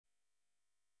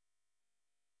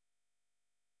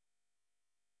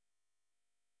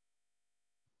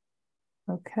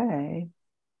Okay.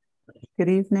 Good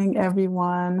evening,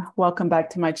 everyone. Welcome back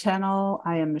to my channel.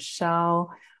 I am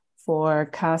Michelle for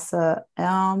Casa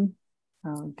Elm.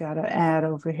 Oh, got an ad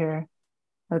over here.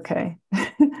 Okay.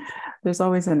 There's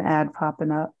always an ad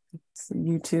popping up. So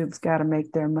YouTube's got to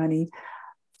make their money.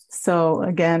 So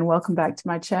again, welcome back to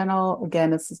my channel. Again,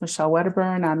 this is Michelle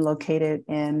Wedderburn. I'm located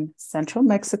in central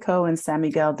Mexico in San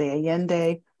Miguel de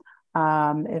Allende.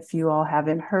 If you all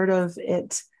haven't heard of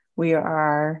it, we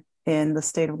are in the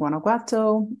state of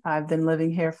Guanajuato. I've been living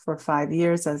here for 5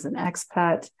 years as an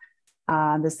expat.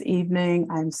 This evening,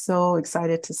 I'm so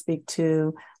excited to speak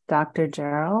to Dr.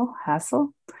 Gerald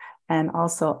Hassell and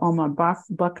also Omar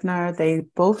Buckner. They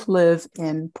both live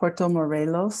in Puerto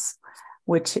Morelos,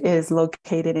 which is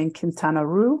located in Quintana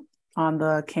Roo on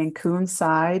the Cancun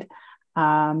side.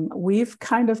 We've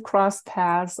kind of crossed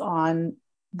paths on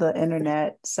the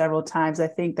internet several times. I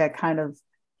think that kind of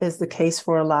is the case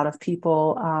for a lot of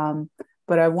people.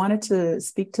 But I wanted to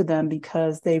speak to them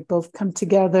because they both come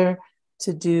together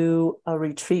to do a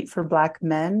retreat for Black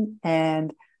men.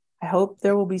 And I hope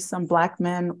there will be some Black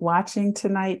men watching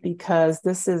tonight because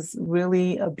this is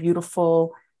really a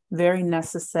beautiful, very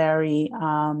necessary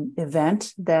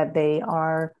event that they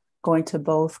are going to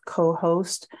both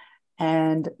co-host.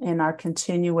 And in our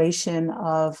continuation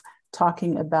of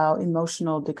talking about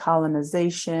emotional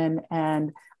decolonization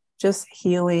and just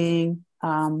healing,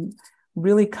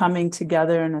 really coming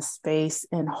together in a space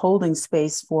and holding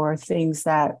space for things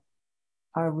that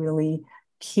are really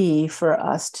key for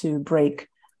us to break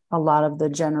a lot of the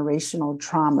generational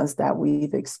traumas that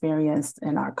we've experienced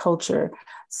in our culture.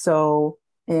 So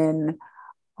in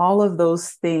all of those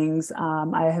things,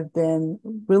 I have been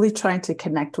really trying to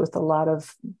connect with a lot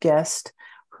of guests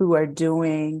who are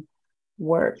doing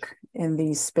work in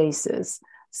these spaces.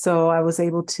 So I was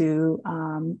able to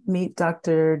meet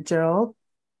Dr. Gerald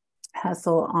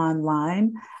Hassell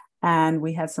online, and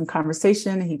we had some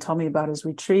conversation. He told me about his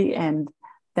retreat, and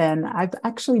then I've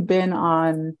actually been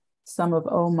on some of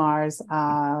Omar's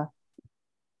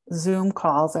Zoom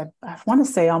calls. I want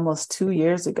to say almost 2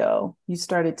 years ago. You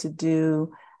started to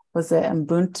do, was it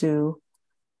Ubuntu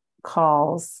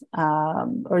calls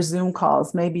or Zoom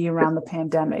calls, maybe around the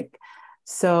pandemic.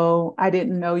 So I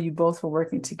didn't know you both were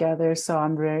working together. So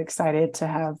I'm very excited to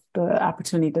have the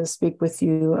opportunity to speak with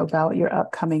you about your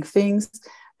upcoming things.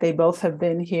 They both have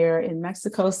been here in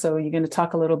Mexico. So you're going to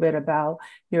talk a little bit about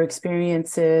your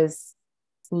experiences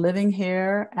living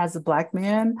here as a Black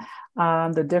man,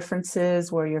 the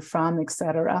differences, where you're from, et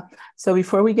cetera. So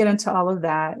before we get into all of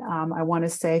that, I want to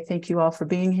say thank you all for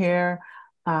being here.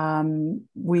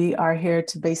 We are here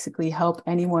to basically help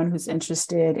anyone who's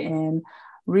interested in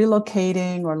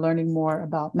relocating or learning more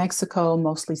about Mexico,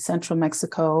 mostly central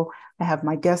Mexico. I have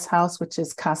my guest house, which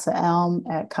is Casa Elm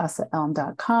at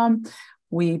casaelm.com.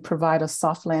 We provide a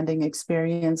soft landing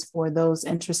experience for those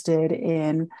interested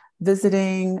in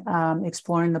visiting,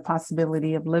 exploring the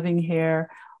possibility of living here,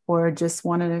 or just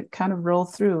want to kind of roll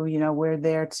through. We're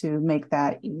there to make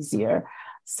that easier.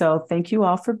 So thank you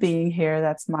all for being here.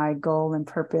 That's my goal and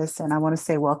purpose. And I want to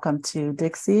say welcome to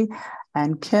Dixie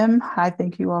and Kim. Hi,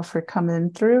 thank you all for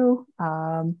coming through.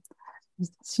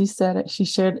 She said she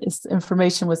shared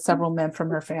information with several men from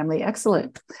her family.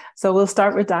 Excellent. So we'll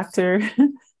start with Dr.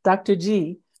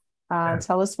 G.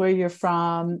 Tell us where you're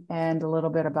from and a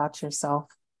little bit about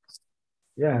yourself.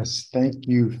 Yes, thank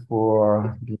you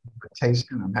for the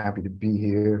invitation. I'm happy to be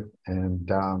here.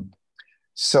 And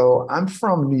so I'm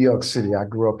from New York City. I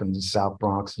grew up in the South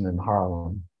Bronx and in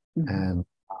Harlem. Mm-hmm.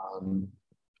 And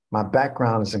my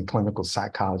background is in clinical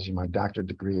psychology. My doctorate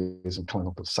degree is in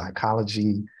clinical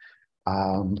psychology.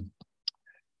 I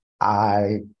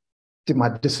did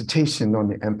my dissertation on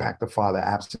the impact of father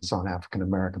absence on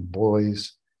African-American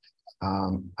boys.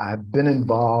 I've been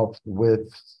involved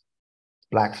with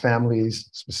Black families,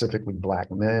 specifically Black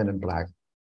men and Black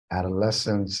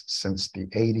adolescents since the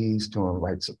 80s, doing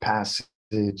rites of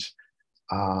passage,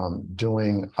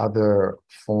 doing other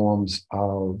forms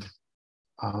of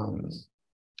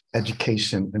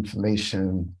education,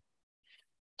 information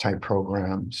type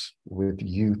programs with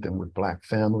youth and with Black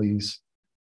families.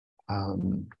 I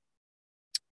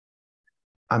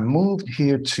moved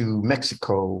here to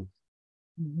Mexico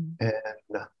in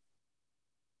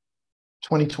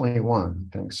 2021, I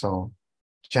think so.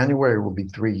 January will be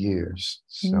 3 years.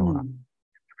 So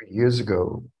 3 years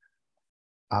ago,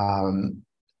 I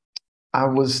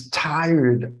was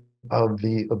tired of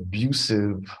the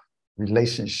abusive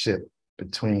relationship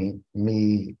between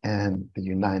me and the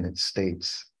United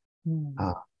States.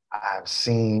 I've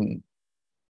seen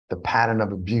the pattern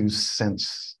of abuse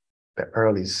since the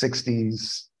early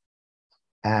 60s.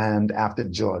 And after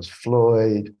George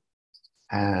Floyd,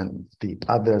 and the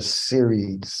other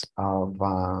series of,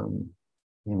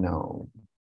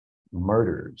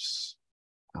 murders.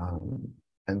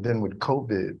 And then with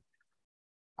COVID,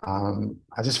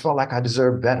 I just felt like I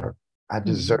deserved better. I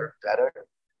deserved better.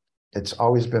 It's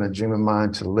always been a dream of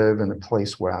mine to live in a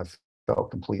place where I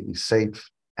felt completely safe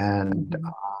and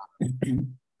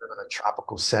in a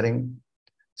tropical setting.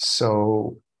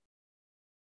 So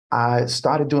I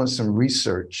started doing some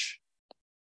research,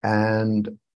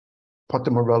 and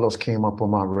Puerto Morelos came up on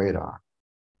my radar.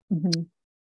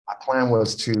 My plan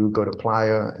was to go to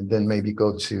Playa and then maybe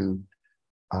go to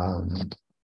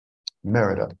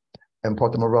Merida. And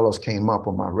Puerto Morelos came up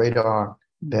on my radar.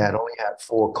 They had only had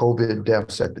 4 COVID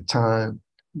deaths at the time.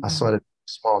 I saw the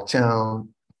small town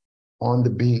on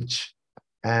the beach,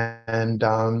 and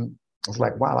I was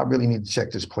like, wow, I really need to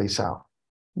check this place out.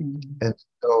 And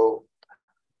so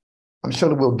I'm sure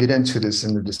that we'll get into this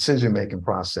in the decision-making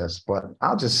process, but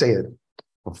I'll just say it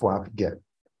before I forget.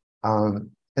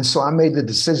 And so I made the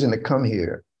decision to come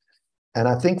here. And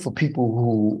I think for people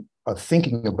who are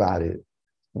thinking about it,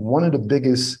 one of the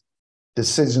biggest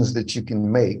decisions that you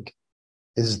can make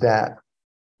is that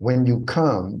when you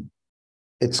come,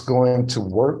 it's going to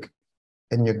work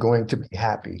and you're going to be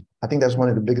happy. I think that's one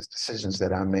of the biggest decisions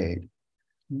that I made.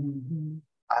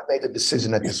 I made the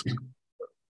decision that this was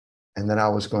and that I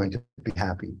was going to be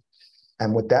happy.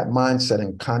 And with that mindset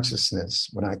and consciousness,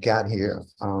 when I got here,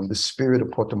 the spirit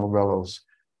of Puerto Morelos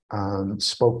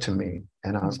spoke to me.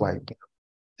 And I was like,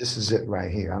 this is it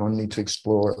right here. I don't need to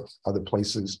explore other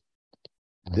places.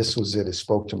 This was it. It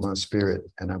spoke to my spirit.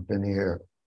 And I've been here.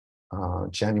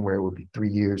 January will be 3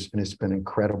 years, and it's been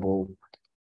incredible,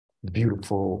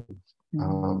 beautiful.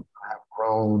 I've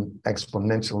grown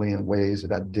exponentially in ways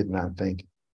that I did not think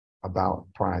about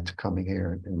prior to coming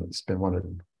here. And it's been one of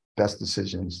the best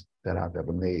decisions that I've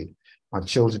ever made. My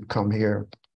children come here.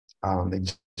 They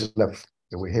just left.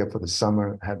 They were here for the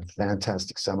summer, had a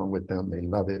fantastic summer with them. They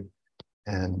love it.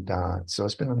 And so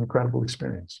it's been an incredible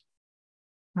experience.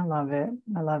 I love it.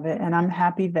 I love it. And I'm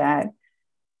happy that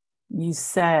you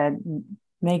said,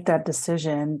 make that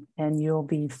decision and you'll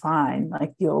be fine.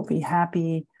 Like, you'll be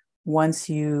happy once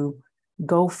you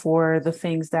go for the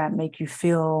things that make you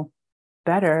feel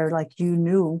better. Like, you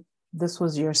knew this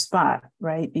was your spot,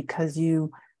 right? Because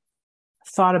you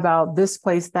thought about this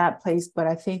place, that place. But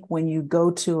I think when you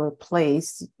go to a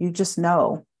place, you just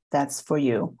know that's for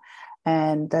you.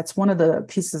 And that's one of the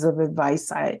pieces of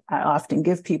advice I often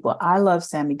give people. I love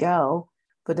San Miguel,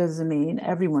 but it doesn't mean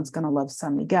everyone's going to love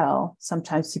San Miguel.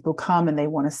 Sometimes people come and they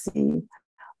want to see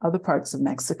other parts of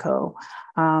Mexico.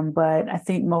 But I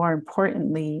think more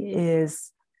importantly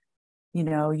is,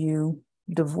 you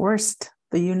divorced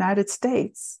the United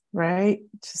States, right?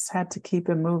 Just had to keep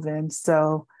it moving.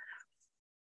 So,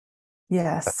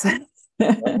 yes.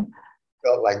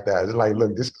 Felt like that. It's like,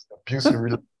 look, this is an abusive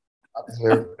relationship. I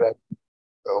deserve that.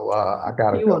 So I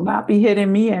gotta You go. will not be hitting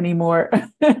me anymore.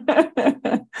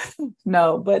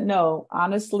 No,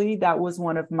 honestly, that was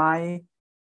one of my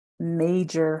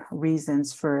major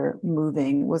reasons for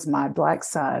moving, was my Black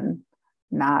son,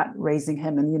 not raising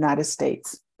him in the United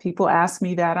States. People ask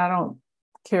me that. I don't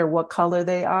care what color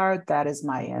they are. That is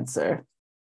my answer.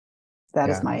 That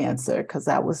is my answer, because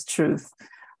that was truth.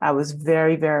 I was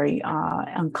very, very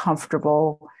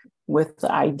uncomfortable with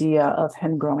the idea of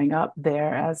him growing up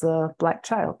there as a Black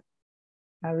child.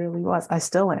 I really was. I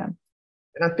still am.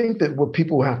 And I think that what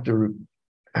people have to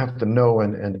know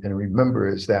and remember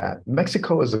is that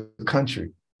Mexico is a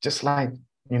country, just like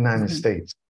the United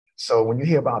States. So when you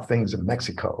hear about things in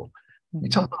Mexico, you're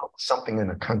talking about something in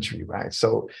a country, right?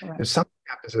 So if something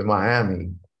happens in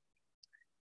Miami,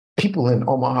 people in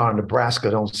Omaha,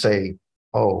 Nebraska don't say,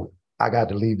 oh, I got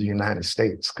to leave the United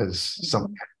States because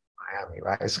something happened in Miami,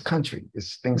 right? It's a country.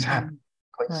 It's things happen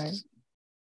in places.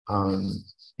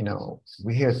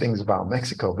 We hear things about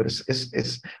Mexico, but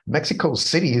it's Mexico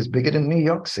City is bigger than New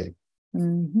York City.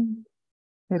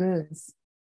 It is.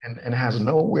 And has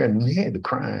nowhere near the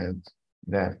crime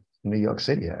that New York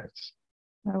City has.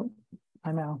 Oh,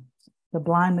 I know. The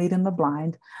blind leading the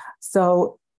blind.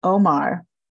 So, Omar,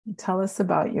 tell us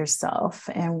about yourself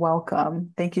and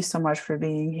welcome. Thank you so much for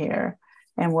being here.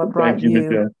 And what brought Thank you,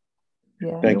 Miguel.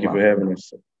 Yeah, Thank you for having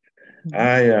us.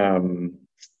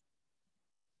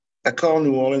 I call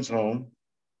New Orleans home.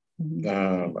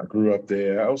 I grew up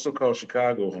there. I also call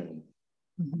Chicago home.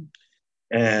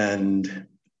 And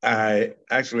I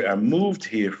moved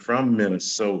here from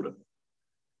Minnesota.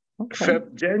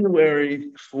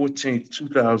 January 14th,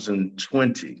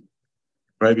 2020,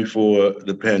 right before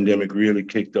the pandemic really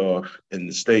kicked off in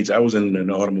the States. I was in an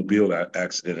automobile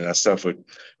accident and I suffered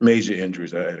major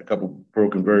injuries. I had a couple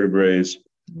broken vertebrae,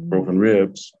 broken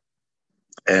ribs.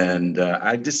 And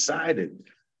I decided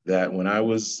that when I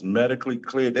was medically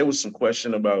cleared, there was some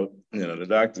question about, the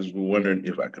doctors were wondering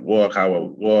if I could walk, how I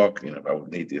would walk, if I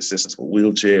would need the assistance for a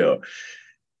wheelchair.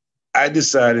 I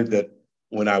decided that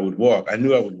when I would walk, I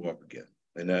knew I would walk again.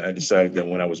 And I decided that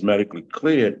when I was medically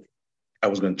cleared, I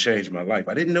was going to change my life.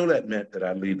 I didn't know that meant that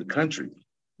I'd leave the country,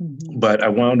 but I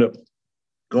wound up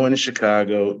going to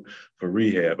Chicago for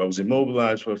rehab. I was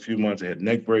immobilized for a few months. I had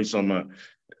neck brace on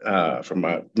from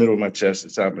my middle of my chest to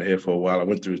the top of my head for a while. I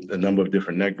went through a number of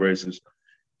different neck braces.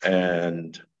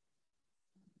 And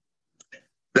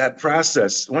that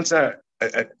process, once I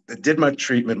did my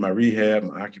treatment, my rehab,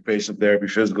 my occupational therapy,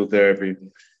 physical therapy,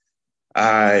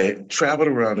 I traveled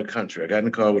around the country. I got in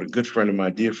the car with a good friend of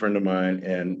mine, dear friend of mine,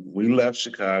 and we left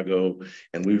Chicago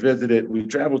and we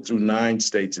traveled through 9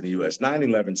 states in the US,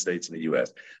 11 states in the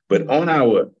US. But on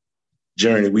our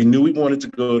journey, we knew we wanted to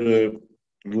go to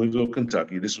Louisville,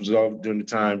 Kentucky. This was all during the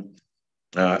time,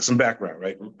 some background,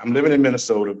 right? I'm living in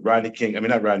Minnesota, not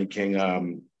Rodney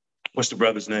King, what's the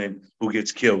brother's name who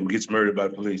gets killed, who gets murdered by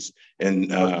the police?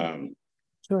 And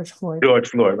George Floyd. George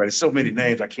Floyd, right? There's so many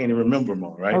names, I can't even remember them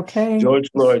all, right? Okay. George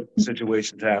Floyd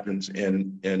situation happens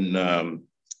in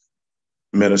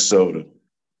Minnesota.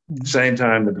 Same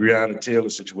time the Breonna Taylor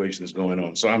situation is going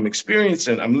on. So I'm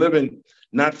living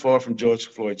not far from George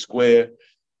Floyd Square.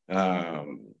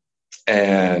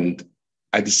 And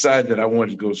I decided that I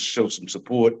wanted to go show some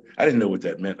support. I didn't know what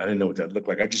that meant. I didn't know what that looked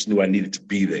like. I just knew I needed to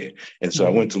be there. And so I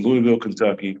went to Louisville,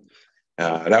 Kentucky.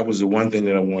 That was the one thing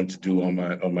that I wanted to do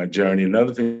on my journey.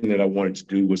 Another thing that I wanted to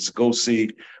do was to go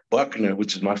see Buckner,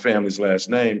 which is my family's last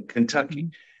name, Kentucky.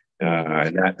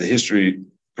 And the history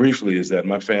briefly is that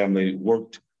my family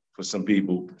worked for some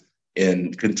people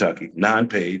in Kentucky,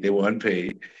 non-paid. They were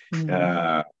unpaid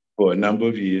for a number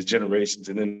of years, generations,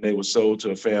 and then they were sold to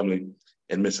a family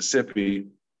in Mississippi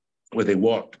where they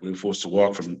were forced to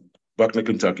walk from Buckner,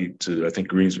 Kentucky to, I think,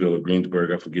 Greensville or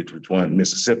Greensburg, I forget which one,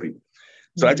 Mississippi.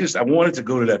 So I wanted to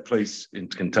go to that place in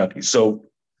Kentucky. So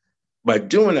by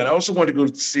doing that, I also wanted to go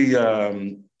to see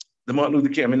the Martin Luther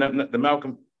King,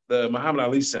 the Muhammad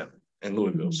Ali Center in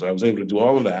Louisville. So I was able to do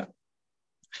all of that.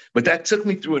 But that took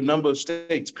me through a number of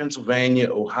states, Pennsylvania,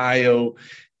 Ohio,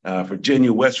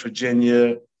 Virginia, West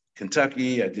Virginia,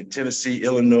 Kentucky. I did Tennessee,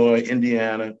 Illinois,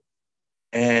 Indiana.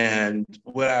 And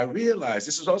what I realized,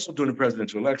 this was also during the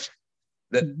presidential election,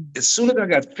 that as soon as I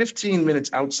got 15 minutes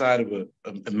outside of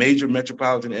a major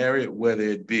metropolitan area, whether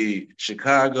it be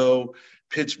Chicago,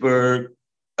 Pittsburgh,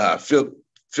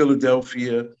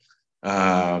 Philadelphia,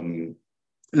 name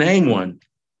one,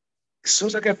 as soon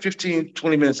as I got 15,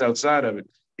 20 minutes outside of it,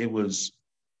 it was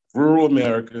rural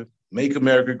America, make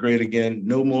America great again,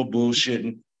 no more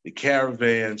bullshitting, the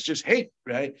caravans, just hate,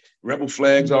 right? Rebel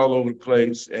flags all over the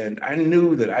place. And I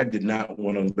knew that I did not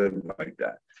want to live like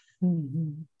that.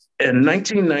 In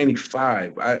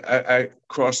 1995, I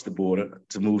crossed the border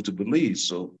to move to Belize.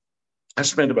 So I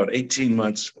spent about 18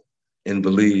 months in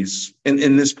Belize,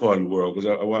 in this part of the world, because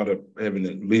I wound up having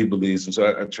to leave Belize. And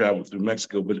so I traveled through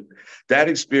Mexico. But that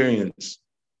experience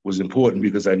was important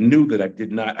because I knew that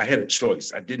I had a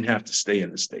choice. I didn't have to stay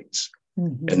in the States.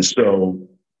 And so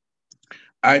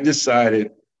I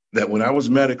decided that when I was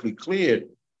medically cleared,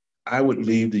 I would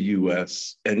leave the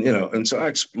US. And so I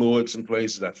explored some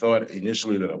places. I thought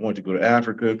initially that I wanted to go to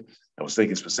Africa. I was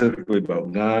thinking specifically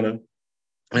about Ghana.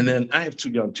 And then I have 2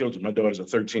 young children. My daughters are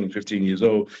 13 and 15 years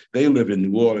old. They live in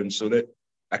New Orleans, so that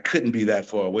I couldn't be that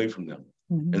far away from them.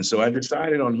 And so I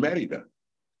decided on Merida.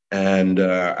 And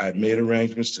I made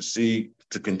arrangements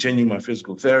to continue my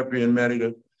physical therapy in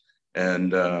Merida.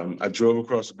 And I drove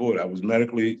across the border. I was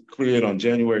medically cleared on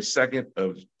January 2nd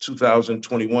of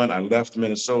 2021. I left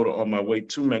Minnesota on my way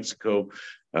to Mexico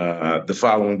the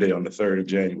following day on the 3rd of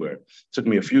January. It took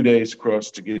me a few days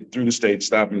to get through the state,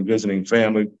 stopping, visiting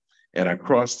family. And I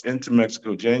crossed into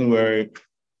Mexico January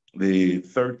the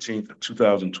 13th of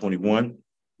 2021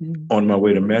 on my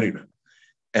way to Merida.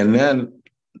 And then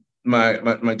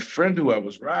my friend who I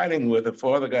was riding with, her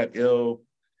father got ill.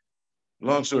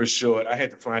 Long story short, I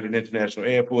had to find an international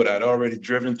airport. I'd already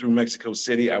driven through Mexico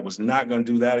City. I was not going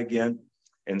to do that again.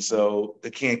 And so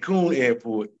the Cancun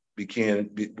airport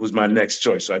was my next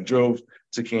choice. So I drove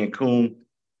to Cancun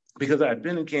because I had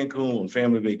been in Cancun on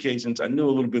family vacations. I knew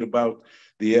a little bit about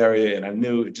the area, and I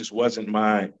knew it just wasn't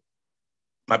my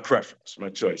preference, my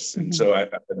choice. And so I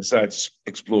decided to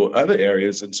explore other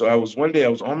areas. And so one day I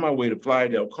was on my way to Playa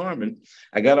del Carmen.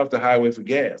 I got off the highway for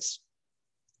gas.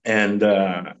 And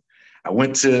I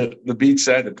went to the beach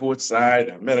side, the port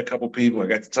side. I met a couple people. I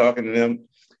got to talking to them.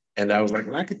 And I was like,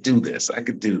 well, I could do this.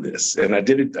 And I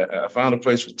did it. I found a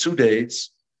place for 2 days.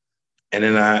 And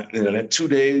then that 2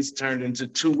 days turned into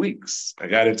 2 weeks. I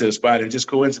got into a spot, and just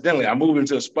coincidentally, I moved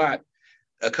into a spot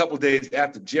a couple of days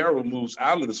after Gerald moves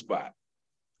out of the spot,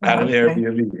 out of the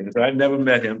Airbnb. And so I never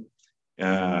met him,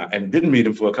 and didn't meet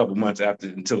him for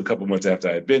until a couple months after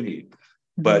I had been here.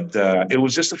 Mm-hmm. But it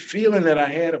was just a feeling that I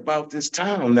had about this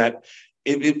town that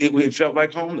it felt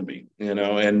like home to me,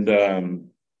 and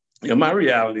my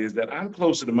reality is that I'm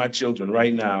closer to my children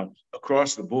right now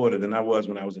across the border than I was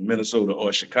when I was in Minnesota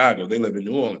or Chicago. They live in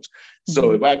New Orleans. Mm-hmm.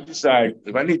 So if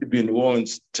I need to be in New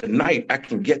Orleans tonight, I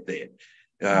can get there.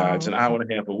 It's an hour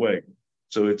and a half away.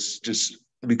 So it's just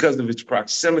because of its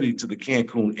proximity to the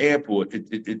Cancun airport,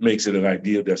 it makes it an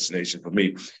ideal destination for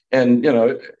me. And,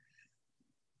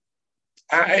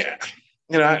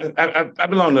 I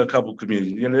belong to a couple of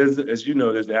communities. As you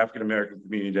know, there's the African-American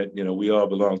community that, we all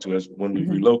belong to as when we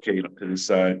relocate to this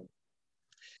side.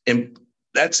 And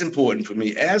that's important for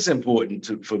me. As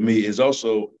important for me is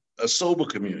also a sober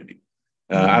community.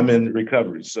 I'm in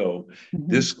recovery. So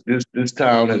this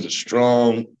town has a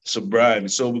strong sobriety,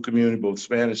 sober community, both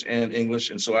Spanish and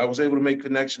English. And so I was able to make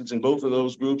connections in both of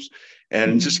those groups.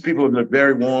 And just people that are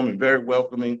very warm and very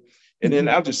welcoming. And then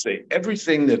I'll just say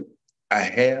everything that I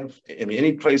have,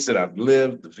 any place that I've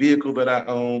lived, the vehicle that I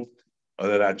own or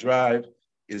that I drive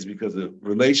is because of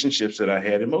relationships that I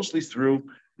had, and mostly through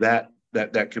that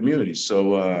community.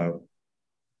 So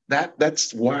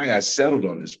that's why I settled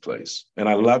on this place, and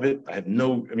I love it. I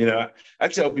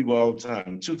tell people all the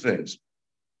time 2 things.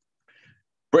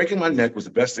 Breaking my neck was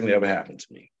the best thing that ever happened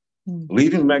to me.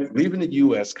 Leaving the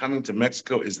U.S., coming to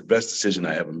Mexico is the best decision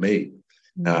I ever made.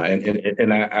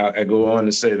 And I go on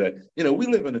to say that, we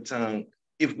live in a town,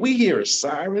 if we hear a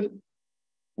siren,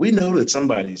 we know that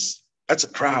that's a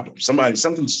problem.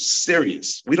 Something's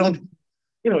serious. We don't,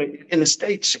 in the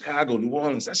States, Chicago, New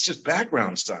Orleans, that's just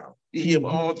background sound. You hear them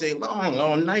all day long,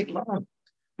 all night long.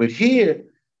 But here,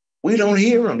 we don't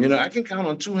hear them. I can count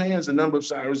on 2 hands the number of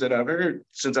sirens that I've heard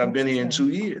since I've been here in 2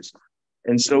 years.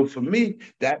 And so for me,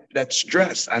 that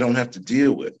stress I don't have to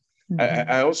deal with.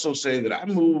 I also say that I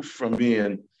moved from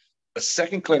being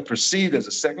perceived as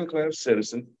a second-class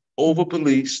citizen,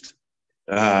 over-policed,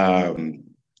 to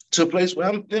a place where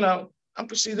I'm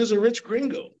perceived as a rich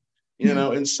gringo,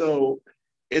 and so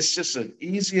it's just an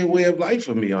easier way of life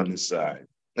for me on this side.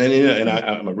 And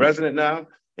I'm a resident now,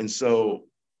 and so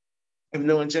I have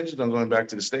no intention on going back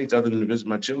to the States other than to visit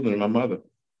my children and my mother.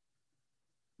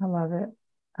 I love it.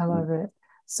 I love it.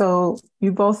 So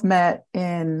you both met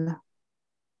in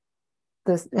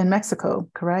Mexico,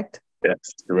 correct?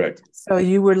 Yes, correct. So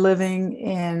you were living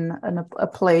in a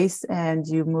place and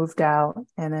you moved out,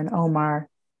 and then Omar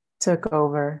took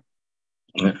over.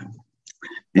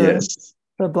 Yes.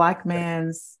 The Black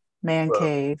man's man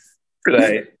cave.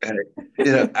 Right.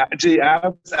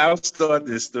 I'll start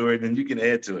this story, and then you can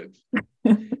add to it.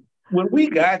 When we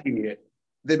got here,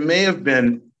 there may have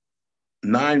been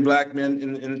 9 Black men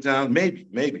in the town, maybe.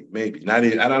 Not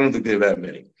even, I don't think there were that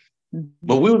many.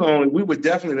 But we were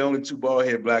definitely the only 2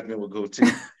 bald-headed Black men with goatee.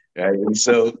 Right? And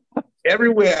so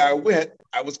everywhere I went,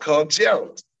 I was called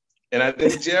Gerald. And I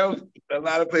think Gerald, a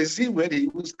lot of places he went, he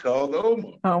was called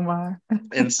Omar. Omar.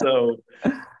 And so,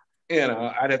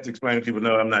 I'd have to explain to people,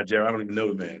 no, I'm not Gerald. I don't even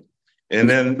know the man. And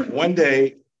then one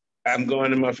day, I'm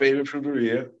going to my favorite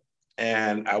fruiteria,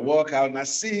 and I walk out and I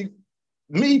see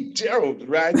Gerald,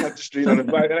 riding up the street on the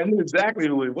bike, and I knew exactly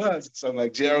who he was. So I'm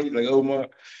like, Gerald, like, Omar,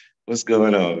 what's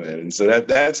going on, man? And so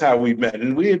that's how we met.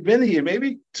 And we had been here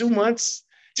maybe 2 months.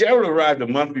 Gerald arrived a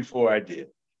month before I did.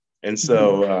 And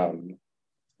so,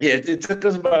 it took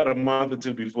us about a month or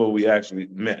 2 before we actually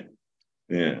met.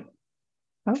 Yeah.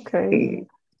 Okay.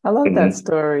 I love that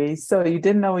story. So you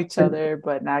didn't know each other,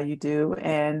 but now you do.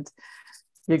 And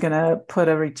you're going to put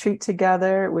a retreat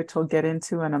together, which we'll get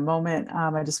into in a moment.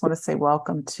 I just want to say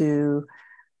welcome to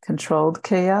Controlled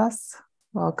Chaos.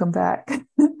 Welcome back.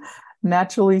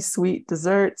 Naturally Sweet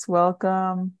Desserts.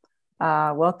 Welcome.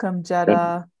 Welcome,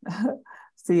 Jeddah.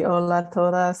 Sí, hola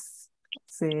todas.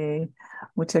 Sí,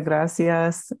 muchas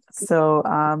gracias. So,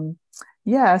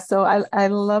 so I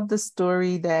love the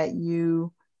story that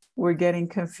you were getting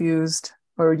confused,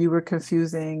 or you were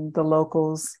confusing the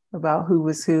locals about who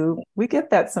was who. We get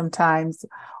that sometimes.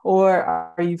 Or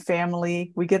are you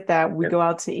family? We get that. We go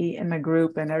out to eat in a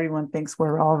group and everyone thinks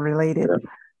we're all related.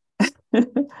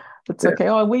 It's okay.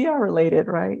 Oh, we are related,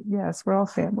 right? Yes, we're all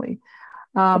family.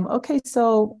 Okay,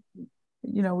 so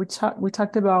we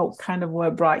talked about kind of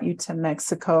what brought you to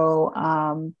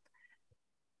Mexico.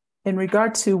 In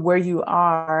regard to where you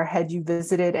are, had you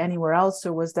visited anywhere else,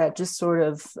 or was that just sort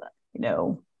of,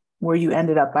 where you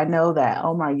ended up? I know that,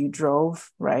 Omar, you drove,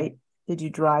 right? Did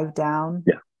you drive down?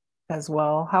 Yeah. as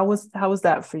well. How was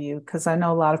that for you? Because I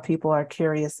know a lot of people are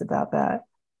curious about that.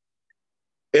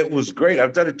 It was great.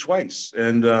 I've done it twice,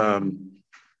 and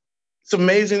it's an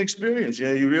amazing experience. You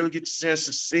know, you really get a chance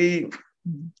to see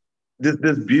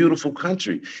this beautiful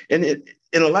country. And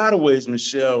in a lot of ways,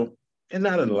 Michelle, and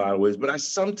not in a lot of ways, but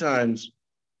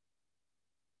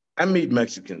I meet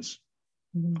Mexicans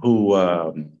who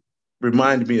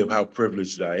remind me of how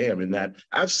privileged I am, in that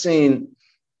I've seen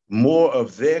more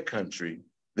of their country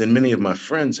than many of my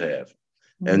friends have.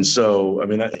 And so, I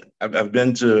mean, I've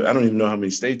been to, I don't even know how many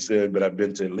states there, but I've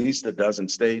been to at least a dozen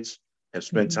states, have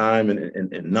spent time in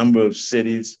a number of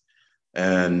cities,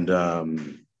 and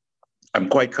I'm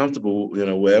quite comfortable, you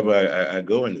know, wherever I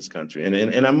go in this country.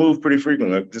 And I move pretty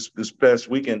frequently. Like this past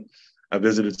weekend, I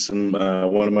visited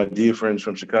one of my dear friends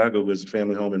from Chicago, who has a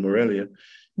family home in Morelia,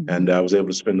 and I was able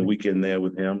to spend the weekend there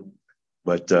with him.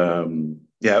 But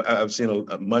yeah, I've seen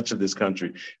much of this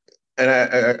country. And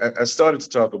I started to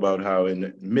talk about how in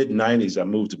the mid-90s, I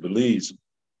moved to Belize.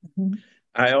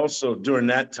 I also, during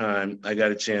that time, I got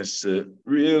a chance to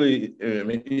really, I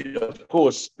mean, of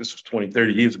course, this was 20,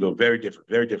 30 years ago, very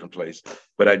different place.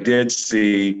 But I did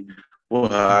see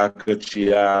Oaxaca,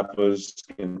 Chiapas,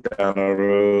 Quintana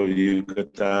Roo,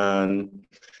 Yucatan,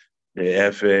 the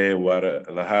Efe,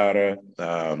 Guadalajara,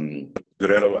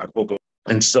 Guerrero, Acapulco.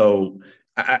 And so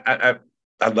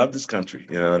I love this country,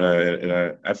 you know,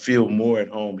 and I feel more at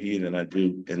home here than I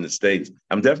do in the States.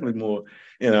 I'm definitely more,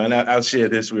 you know, and I'll share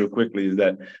this real quickly, is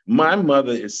that my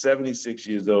mother is 76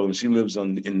 years old and she lives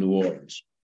in New Orleans.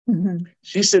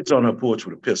 She sits on her porch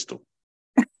with a pistol,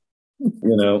 you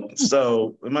know.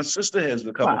 So my sister has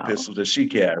a couple of pistols that she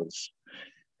carries.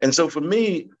 And so for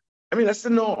me, I mean, that's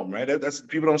the norm, right? That's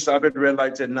people don't stop at the red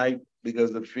lights at night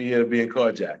because of fear of being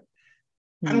carjacked.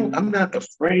 I'm not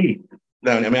afraid.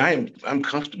 No, I mean, I'm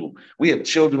comfortable. We have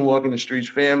children walking the streets,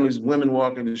 families, women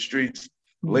walking the streets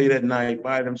late at night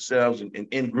by themselves and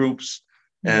in groups.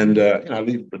 And you know, I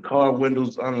leave the car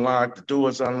windows unlocked, the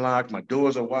doors unlocked, my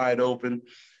doors are wide open.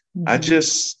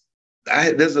 There's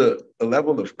a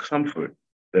level of comfort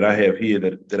that I have here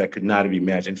that I could not have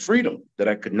imagined, freedom that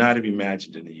I could not have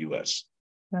imagined in the US.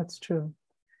 That's true.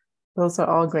 Those are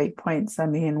all great points. I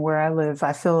mean, where I live,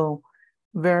 I feel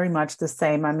very much the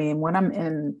same. I mean, when I'm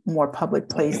in more public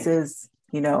places,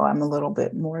 you know, I'm a little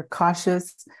bit more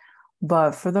cautious,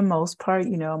 but for the most part,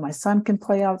 you know, my son can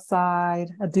play outside.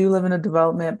 I do live in a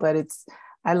development, but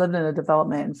I lived in a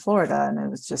development in Florida, and it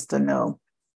was just a no.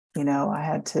 You know, I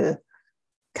had to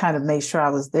kind of make sure I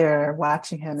was there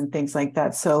watching him and things like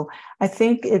that. So I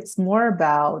think it's more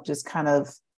about just kind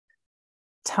of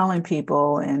telling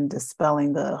people and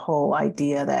dispelling the whole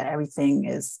idea that everything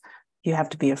is, you have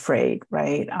to be afraid,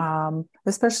 right?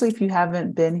 Especially if you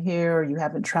haven't been here or you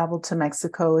haven't traveled to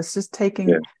Mexico. It's just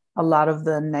taking a lot of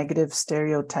the negative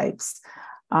stereotypes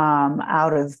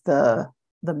out of the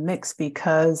mix,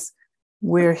 because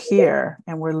we're here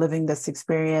and we're living this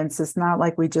experience. It's not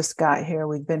like we just got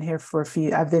here. I've been here for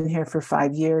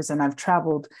 5 years, and I've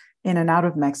traveled in and out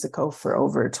of Mexico for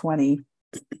over 20.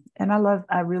 And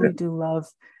I really do love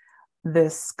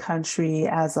this country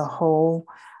as a whole.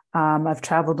 I've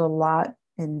traveled a lot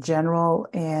in general,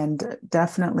 and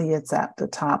definitely it's at the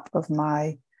top of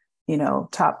my, you know,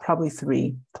 top probably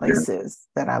 3 places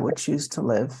that I would choose to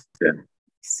live.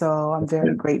 So I'm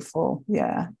very grateful.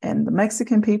 Yeah. And the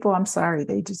Mexican people, I'm sorry,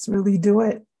 they just really do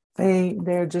it.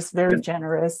 They're just very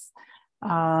generous,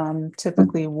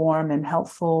 typically warm and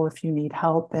helpful if you need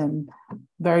help, and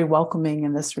very welcoming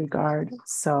in this regard.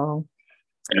 So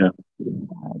I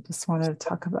just wanted to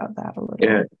talk about that a little.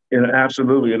 Yeah,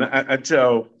 absolutely. And I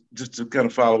tell, just to kind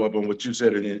of follow up on what you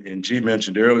said and G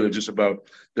mentioned earlier, just about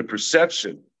the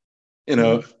perception, you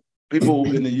know,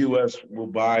 people in the US will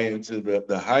buy into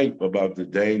the hype about the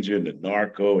danger and the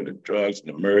narco and the drugs and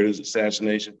the murders,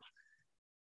 assassination.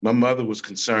 My mother was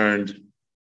concerned.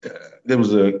 There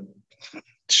was a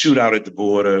shootout at the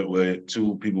border where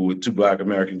two Black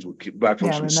Americans, Black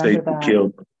folks from the state were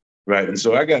killed. Right. And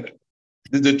so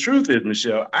the truth is,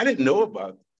 Michelle, I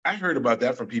heard about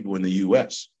that from people in the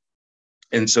US.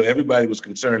 And so everybody was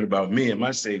concerned about me and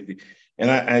my safety. And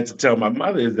I had to tell my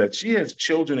mother is that she has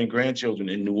children and grandchildren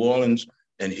in New Orleans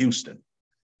and Houston.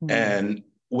 And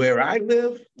where I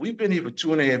live, we've been here for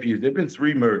 2.5 years. There've been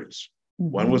 3 murders.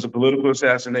 One was a political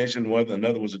assassination,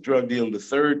 another was a drug deal. The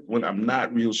third one, I'm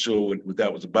not real sure what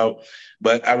that was about.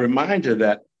 But I remind her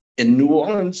that in New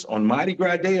Orleans, on Mardi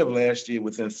Gras Day of last year,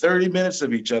 within 30 minutes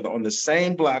of each other on the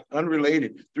same block,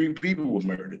 unrelated, 3 people were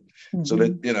murdered. So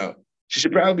that, you know, she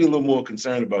should probably be a little more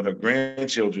concerned about her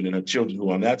grandchildren and her children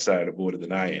who are on that side of the border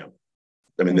than I am.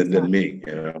 I mean, than me,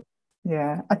 you know.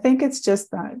 Yeah, I think it's just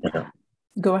that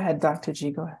Go ahead, Dr.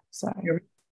 G. Go ahead. Sorry.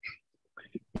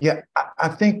 Yeah, I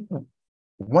think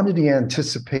one of the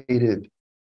anticipated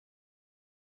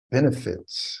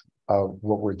benefits of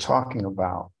what we're talking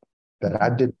about that I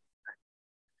did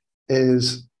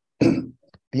is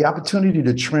the opportunity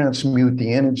to transmute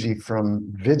the energy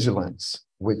from vigilance,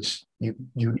 which you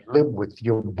live with,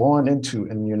 you're born into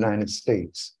in the United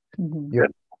States. You're,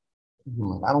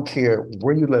 I don't care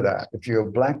where you live at. If you're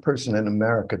a Black person in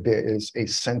America, there is a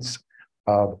sense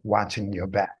of watching your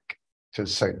back to a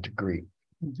certain degree.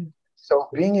 So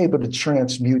being able to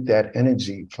transmute that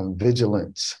energy from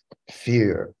vigilance,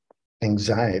 fear,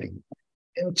 anxiety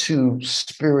into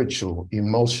spiritual,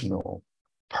 emotional,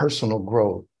 personal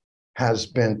growth has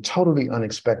been totally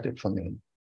unexpected for me.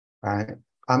 Right?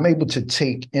 I'm able to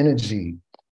take energy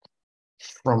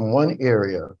from one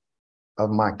area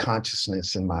of my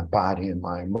consciousness and my body and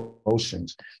my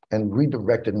emotions and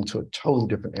redirect it into a totally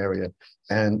different area.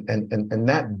 And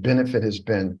that benefit has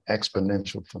been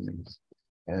exponential for me.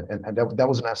 And that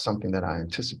was not something that I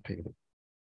anticipated.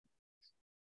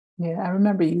 Yeah, I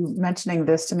remember you mentioning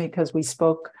this to me because we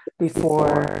spoke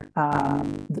before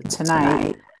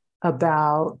tonight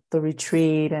about the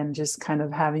retreat and just kind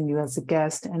of having you as a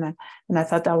guest. And I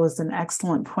thought that was an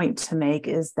excellent point to make,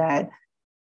 is that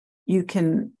you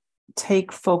can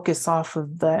take focus off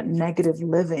of that negative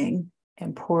living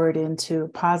and pour it into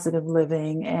positive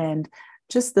living, and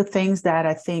just the things that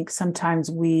I think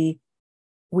sometimes we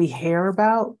hear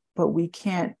about, but we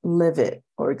can't live it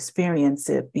or experience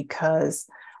it because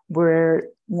we're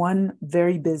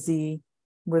very busy.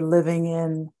 We're living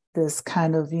in this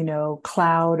kind of,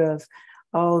 cloud of,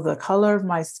 the color of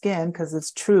my skin, because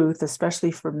it's truth,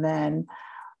 especially for men.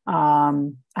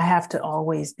 I have to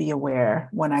always be aware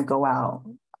when I go out.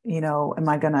 Am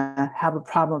I going to have a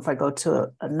problem if I go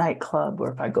to a nightclub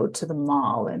or if I go to the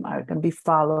mall? Am I going to be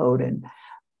followed? And,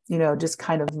 just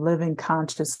kind of living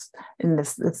conscious in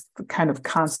this kind of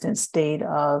constant state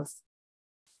of,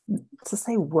 to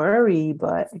say worry,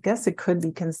 but I guess it could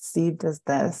be conceived as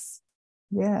this.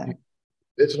 Yeah.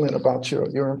 Vigilant about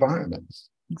your environment.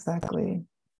 Exactly.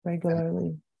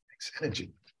 Regularly. It's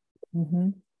energy.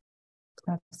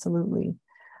 Absolutely.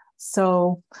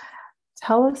 So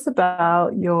tell us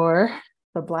about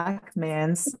the Black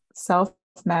Man's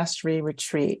Self-Mastery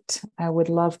Retreat. I would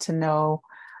love to know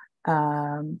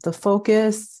the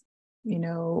focus,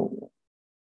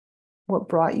 what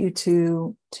brought you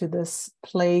to this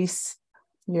place,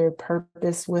 your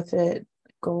purpose with it,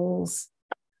 goals.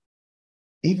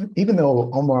 Even though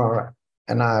Omar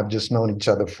and I have just known each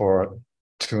other for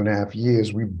 2.5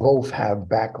 years, we both have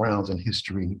backgrounds in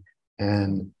history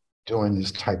and doing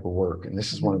this type of work. And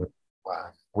this is one of the why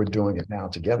we're doing it now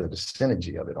together, the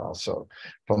synergy of it also.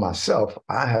 For myself,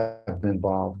 I have been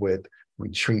involved with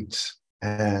retreats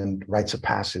and rites of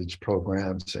passage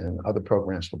programs and other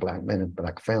programs for Black men and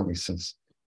Black families since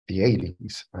the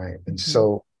 80s, right? And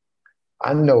so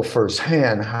I know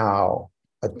firsthand how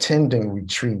attending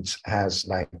retreats has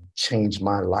changed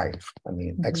my life. I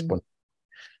mean, exponentially.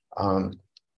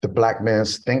 The Black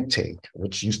Man's Think Tank,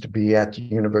 which used to be at the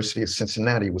University of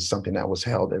Cincinnati, was something that was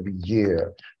held every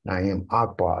year. Naim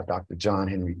Akbar, Dr. John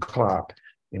Henry Clark,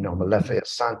 Malefe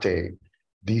Asante,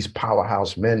 these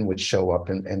powerhouse men would show up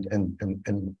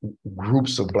and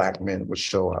groups of Black men would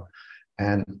show up.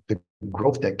 And the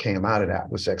growth that came out of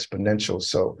that was exponential.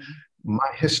 So my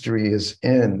history is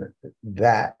in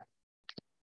that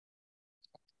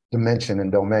dimension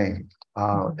and domain.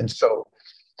 And so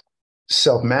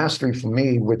self-mastery for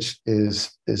me, which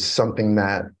is something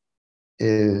that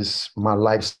is my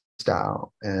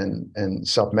lifestyle, and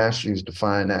self-mastery is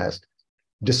defined as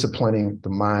disciplining the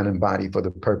mind and body for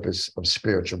the purpose of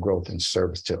spiritual growth and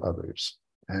service to others.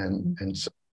 And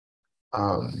so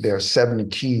there are 70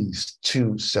 keys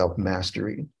to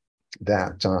self-mastery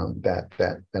that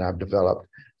I've developed.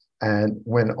 And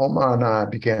when Omar and I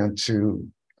began to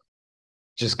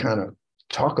just kind of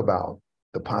talk about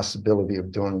the possibility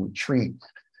of doing a retreat,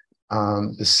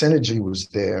 the synergy was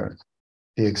there,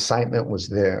 the excitement was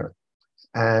there,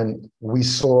 and we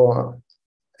saw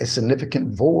a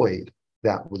significant void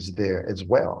that was there as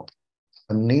well,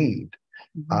 a need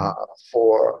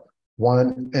for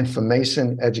one,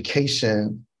 information,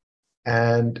 education,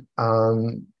 and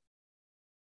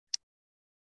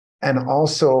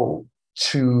also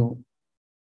to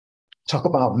talk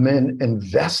about men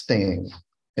investing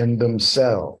in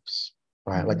themselves,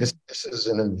 right? Like this is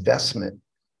an investment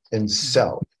in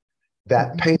self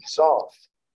that pays off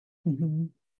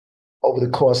over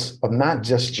the course of not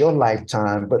just your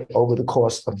lifetime, but over the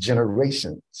course of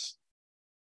generations,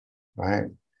 right?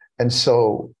 And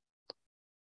so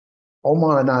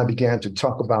Omar and I began to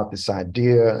talk about this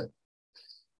idea,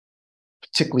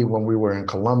 particularly when we were in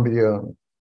Colombia,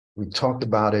 we talked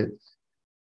about it.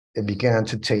 It began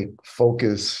to take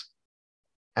focus,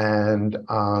 and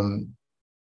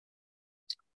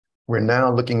we're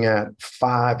now looking at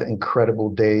 5 incredible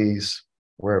days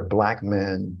where Black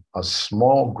men, a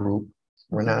small group,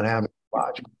 we're not having a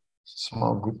large,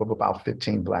 small group of about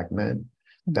 15 Black men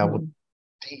that will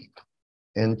deep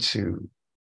into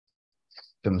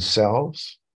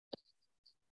themselves,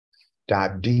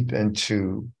 dive deep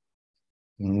into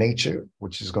nature,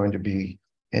 which is going to be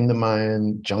in the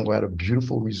Mayan jungle at a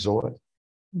beautiful resort,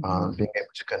 being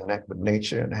able to connect with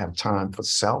nature and have time for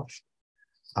self,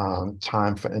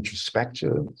 time for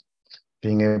introspection,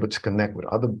 being able to connect with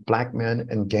other Black men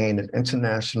and gain an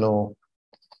international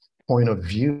point of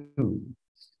view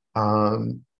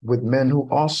with men who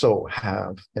also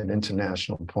have an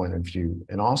international point of view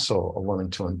and also are willing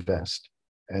to invest.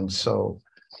 And so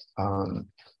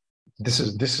this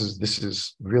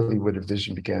is really where the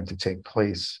vision began to take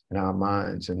place in our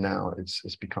minds, and now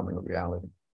it's becoming a reality.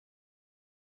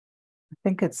 I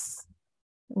think it's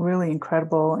really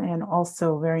incredible and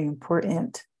also very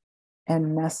important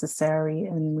and necessary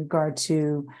in regard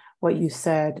to what you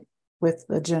said with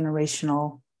the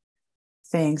generational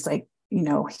things, like, you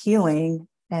know, healing,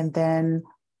 and then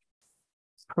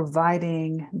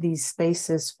providing these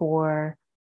spaces for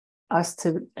us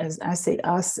to, as I say,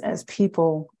 us as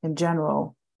people in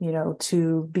general, you know,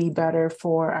 to be better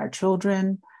for our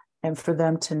children and for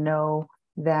them to know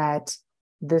that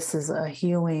this is a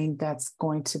healing that's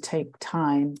going to take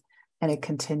time, and it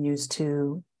continues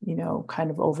to, you know,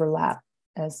 kind of overlap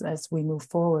as we move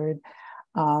forward.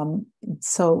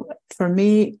 So for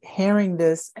me, hearing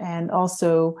this, and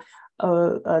also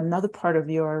another part of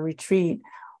your retreat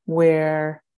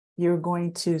where you're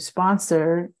going to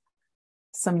sponsor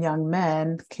some young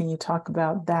men, can you talk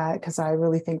about that? Because I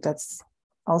really think that's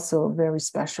also very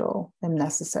special and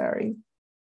necessary.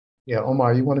 Yeah,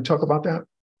 Omar, you want to talk about that?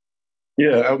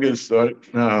 Yeah, I'll get started.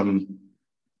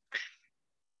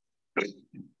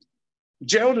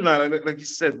 Gerald and I, like you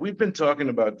said, we've been talking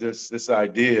about this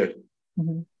idea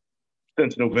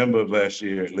since November of last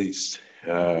year, at least.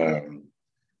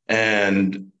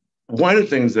 And one of the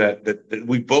things that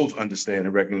we both understand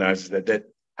and recognize is that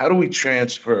how do we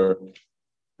transfer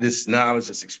this knowledge,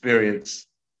 this experience,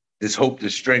 this hope,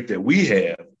 this strength that we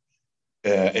have,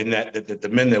 and that the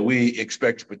men that we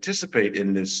expect to participate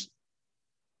in this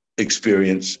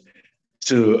experience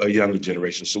to a younger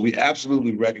generation. So we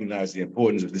absolutely recognize the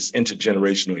importance of this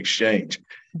intergenerational exchange.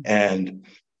 And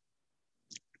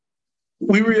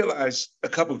we realize a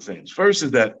couple of things. First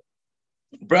is that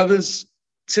brothers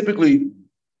typically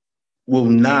will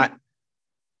not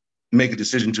make a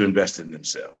decision to invest in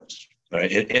themselves,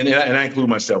 right? And I include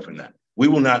myself in that. We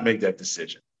will not make that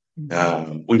decision.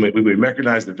 We may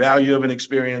recognize the value of an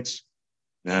experience.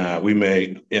 We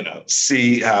may,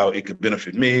 see how it could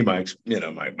benefit me, my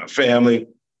family.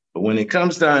 But when it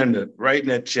comes time to writing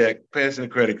that check, passing the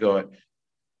credit card,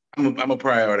 I'm a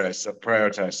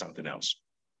prioritize something else.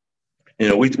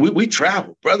 We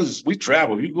travel, brothers. We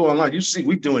travel. You go online, you see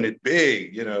we doing it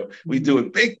big. We doing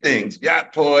big things,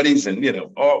 yacht parties, and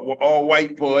all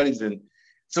white parties, and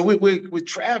so we're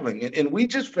traveling, and we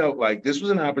just felt like this was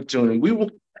an opportunity.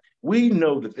 We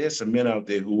know that there's some men out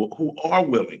there who are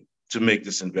willing to make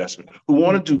this investment, who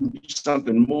want to do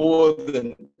something more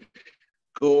than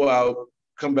go out,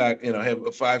 come back, have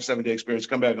a 5-7 day experience,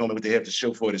 come back home, and what they have to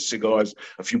show for it is cigars,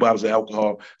 a few bottles of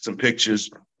alcohol, some pictures,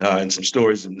 and some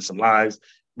stories and some lies,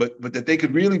 but that they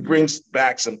could really bring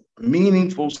back some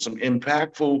meaningful, some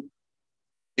impactful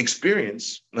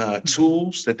experience,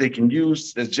 tools that they can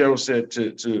use, as Gerald said,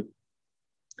 to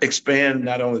expand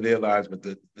not only their lives, but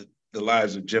the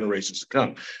lives of generations to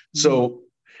come. So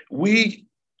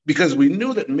because we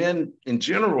knew that men in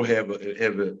general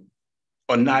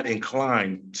are not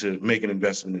inclined to make an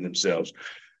investment in themselves.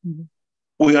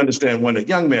 We understand that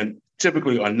young men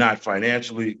typically are not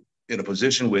financially in a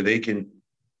position where they can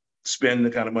spend the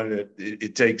kind of money that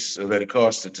it takes, or that it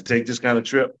costs to take this kind of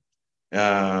trip.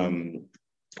 And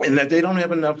that they don't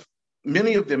have enough,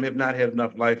 many of them have not had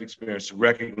enough life experience to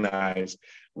recognize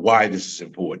why this is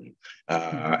important,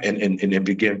 and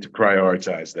begin to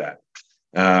prioritize that.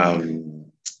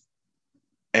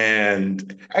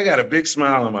 And I got a big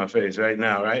smile on my face right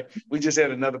now, right? We just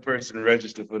had another person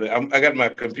register for I got my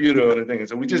computer on the thing. And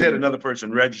so we just had another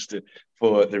person register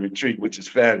for the retreat, which is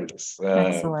fabulous.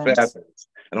 Fabulous.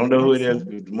 I don't know who it is,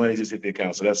 but the money just hit the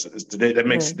account. So that's today. That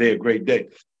makes today a great day.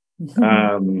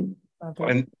 And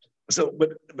so, but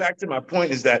back to my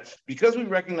point is that because we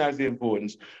recognize the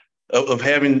importance of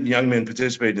having young men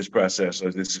participate in this process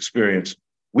or this experience,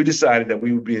 we decided that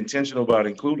we would be intentional about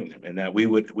including them, and that we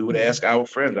would ask our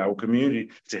friends, our community,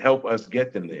 to help us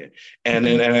get them there. And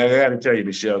I got to tell you,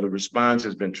 Michelle, the response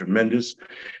has been tremendous.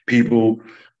 People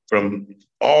from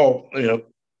all,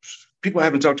 people I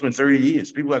haven't talked to in 30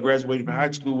 years. People I graduated from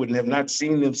high school and have not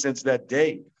seen them since that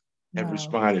day have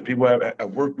responded. People I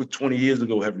worked with 20 years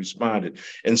ago have responded.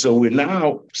 And so we're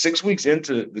now 6 weeks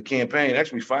into the campaign,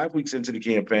 actually 5 weeks into the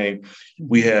campaign.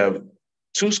 We have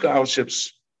 2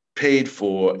 scholarships paid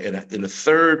for, and a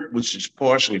third, which is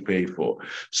partially paid for.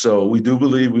 So we do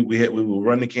believe we will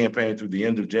run the campaign through the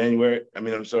end of January.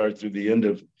 Through the end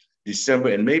of December,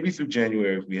 and maybe through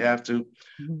January if we have to.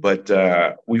 But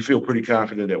we feel pretty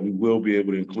confident that we will be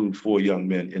able to include 4 young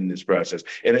men in this process.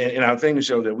 And our thing is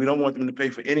show that we don't want them to pay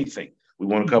for anything. We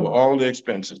want to cover all the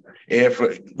expenses. And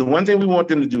the one thing we want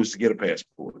them to do is to get a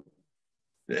passport.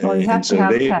 Well, you have to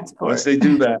have a passport. Once they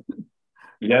do that,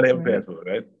 you got to have a passport,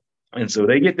 right? And so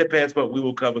they get their passport, we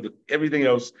will cover everything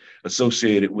else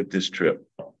associated with this trip.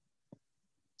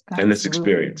 Absolutely. And this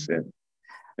experience. Yeah.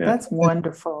 That's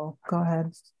wonderful. Go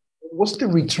ahead. What's the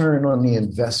return on the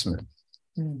investment?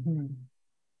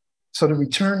 So the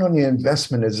return on the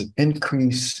investment is an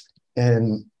increase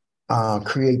in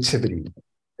creativity,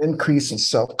 increase in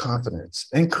self-confidence,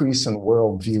 increase in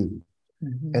worldview,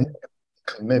 and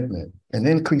commitment, an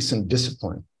increase in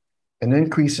discipline, an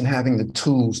increase in having the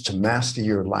tools to master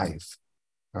your life,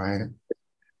 right?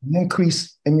 An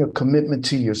increase in your commitment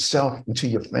to yourself and to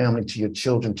your family, to your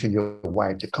children, to your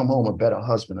wife, to come home a better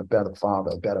husband, a better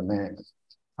father, a better man,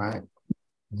 right?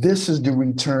 This is the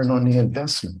return on the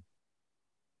investment,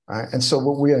 right? And so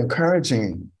what we're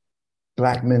encouraging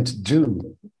Black men to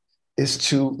do is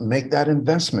to make that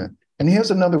investment. And here's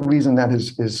another reason that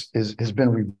has been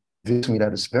revealed to me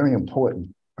that is very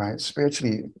important, right?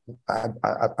 Spiritually,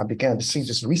 I began to see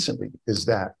just recently is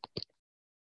that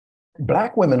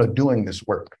Black women are doing this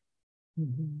work.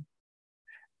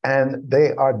 And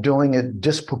they are doing it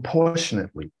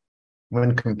disproportionately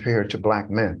when compared to Black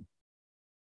men,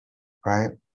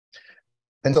 right?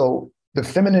 And so the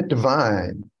feminine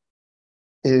divine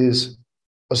is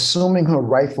assuming her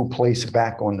rightful place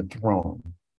back on the throne.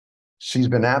 She's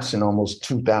been absent almost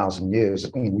 2,000 years. I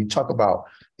mean, we talk about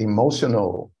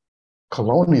emotional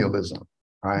colonialism,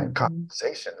 right?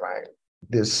 Colonization, right?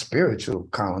 There's spiritual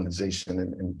colonization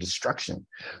and destruction.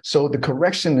 So the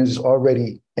correction is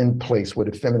already in place where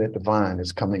the feminine divine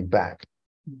is coming back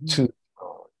to.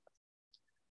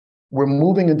 We're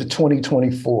moving into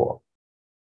 2024,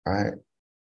 right?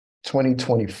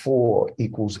 2024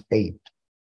 equals 8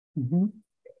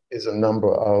 is a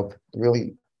number of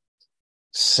really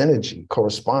synergy,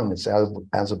 correspondence,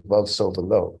 as above, so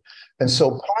below. And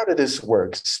so part of this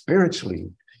work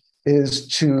spiritually is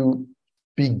to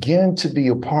begin to be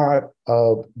a part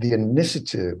of the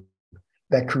initiative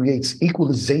that creates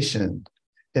equalization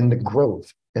in the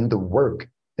growth, in the work,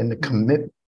 in the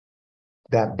commitment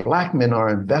that Black men are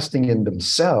investing in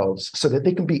themselves so that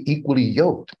they can be equally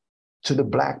yoked to the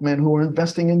Black men who are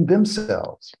investing in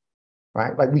themselves,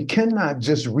 right? Like we cannot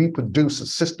just reproduce a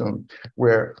system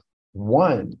where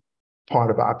one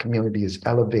part of our community is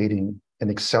elevating and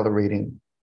accelerating,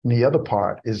 and the other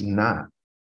part is not.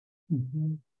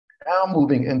 Now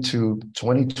moving into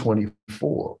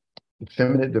 2024, the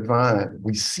feminine divine,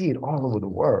 we see it all over the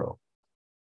world.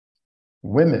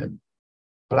 Women,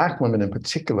 Black women in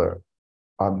particular,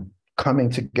 are coming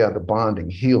together, bonding,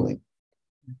 healing.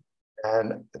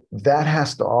 And that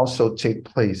has to also take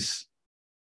place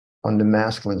on the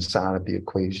masculine side of the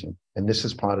equation. And this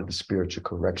is part of the spiritual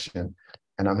correction.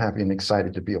 And I'm happy and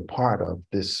excited to be a part of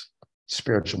this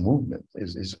spiritual movement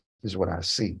is what I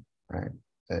see, right?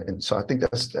 And so I think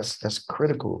that's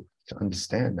critical to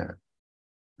understand that.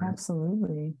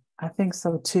 Absolutely. I think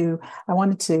so too. I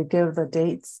wanted to give the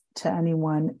dates to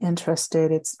anyone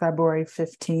interested. It's February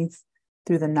 15th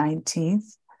through the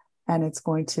 19th, and it's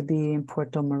going to be in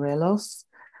Puerto Morelos,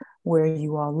 where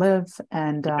you all live.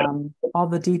 And all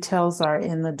the details are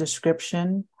in the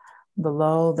description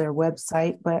below their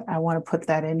website, but I want to put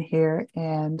that in here.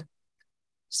 And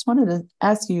just wanted to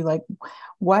ask you, like,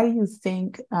 why do you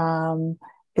think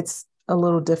it's a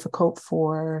little difficult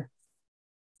for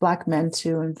Black men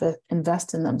to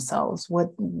invest in themselves?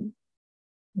 What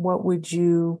would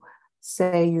you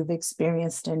say you've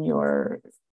experienced in your,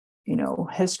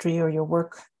 history or your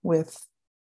work with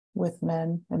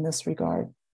men in this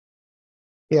regard?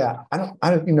 Yeah, I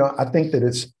think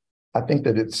that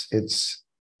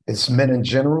it's men in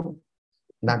general,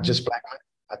 not just Black men.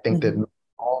 I think that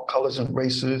all colors and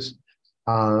races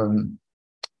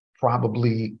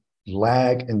probably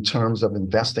lag in terms of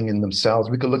investing in themselves.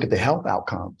 We could look at the health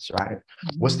outcomes, right?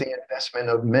 What's the investment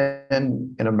of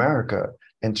men in America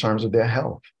in terms of their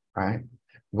health, right?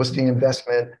 What's the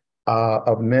investment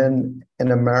of men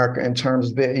in America in terms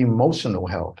of their emotional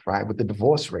health, right? With the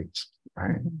divorce rates,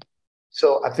 right? Mm-hmm.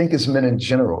 So I think it's men in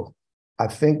general. I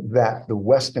think that the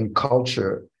Western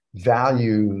culture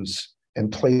values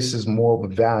and places more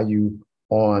of a value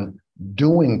on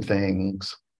doing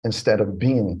things instead of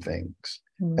being things.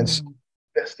 Mm. And so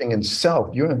investing in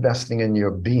self, you're investing in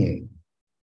your being,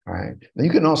 right? Now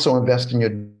you can also invest in your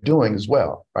doing as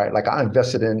well, right? Like I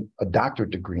invested in a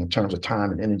doctorate degree in terms of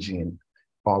time and energy and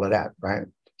all of that, right?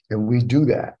 And we do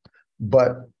that.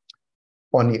 But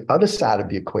on the other side of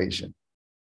the equation,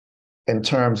 in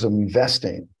terms of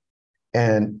investing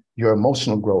and your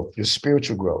emotional growth, your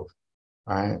spiritual growth,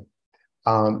 right?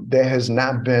 There has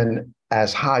not been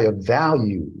as high a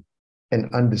value in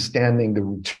understanding the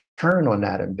return on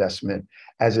that investment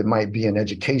as it might be in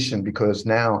education, because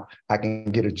now I can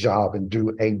get a job and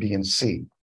do A, B, and C,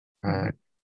 right?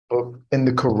 But in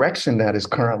the correction that is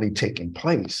currently taking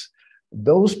place,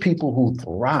 those people who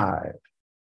thrive,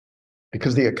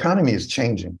 because the economy is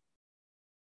changing,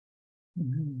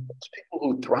 those people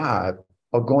who thrive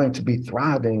are going to be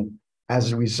thriving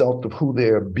as a result of who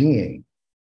they're being.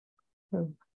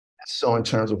 So in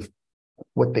terms of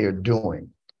what they are doing,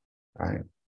 right?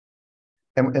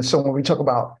 And so when we talk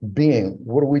about being,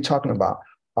 what are we talking about?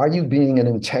 Are you being in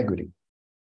integrity?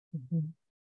 Mm-hmm.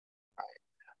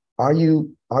 Are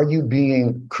you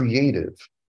being creative?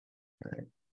 Right?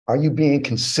 Are you being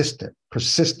consistent,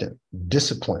 persistent,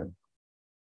 disciplined?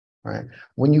 Right?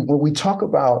 When we talk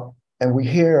about and we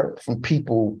hear from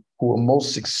people who are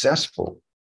most successful,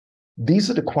 these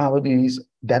are the qualities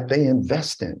that they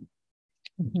invest in.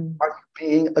 Mm-hmm. Are you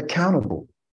being accountable?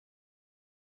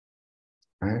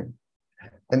 Right?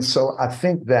 And so I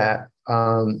think that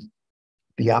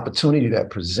the opportunity that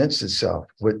presents itself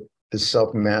with the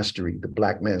self-mastery, the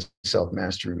Black Man's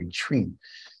Self-Mastery Retreat,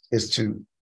 is to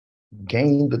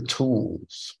gain the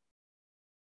tools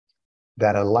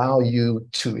that allow you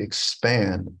to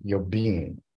expand your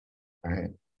being, right?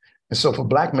 And so for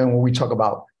Black men, when we talk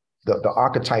about the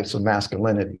archetypes of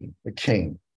masculinity, the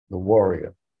king, the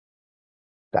warrior,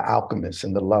 the alchemist,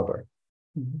 and the lover,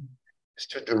 mm-hmm. is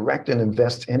to direct and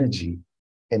invest energy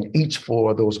in each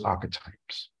four of those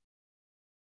archetypes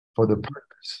for the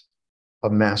purpose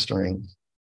of mastering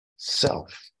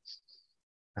self.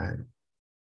 Right?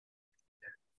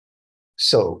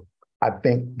 So I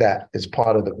think that is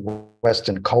part of the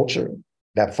Western culture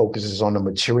that focuses on the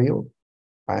material.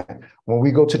 Right? When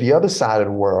we go to the other side of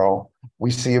the world,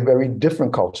 we see a very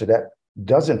different culture that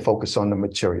doesn't focus on the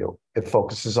material. It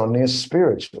focuses on their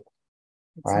spiritual.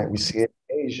 Right? We see it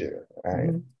in Asia.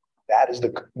 Right? Mm-hmm.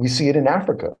 We see it in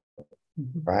Africa.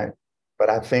 Mm-hmm. Right? But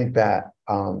I think that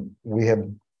we have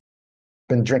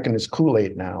been drinking this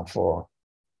Kool-Aid now for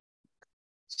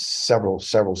several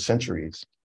centuries,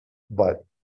 but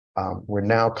we're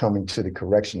now coming to the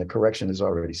correction. The correction has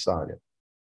already started.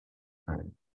 Right?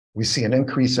 We see an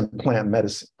increase in plant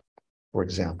medicine, for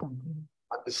example,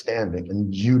 mm-hmm. understanding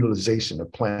and utilization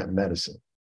of plant medicine,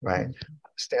 right? Mm-hmm.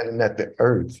 Understanding that the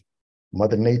earth,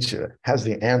 Mother Nature, has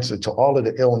the answer to all of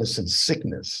the illness and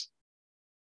sickness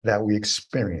that we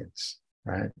experience,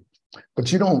 right?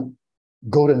 But you don't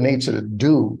go to nature to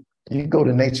do, you go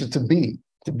to nature to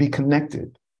be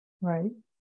connected. Right.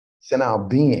 It's in our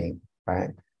being,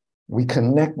 right? We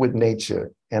connect with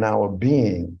nature and our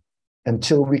being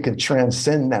until we can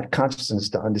transcend that consciousness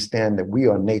to understand that we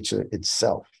are nature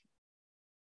itself.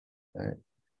 Right?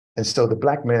 And so the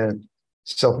Black Man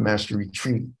Self-Mastery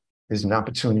Retreat is an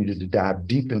opportunity to dive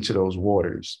deep into those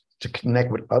waters, to connect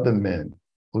with other men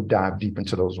who dive deep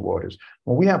into those waters.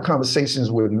 When we have conversations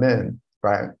with men,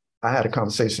 right? I had a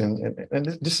conversation, and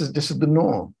this is the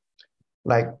norm.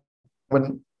 Like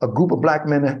when a group of Black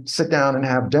men sit down and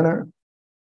have dinner,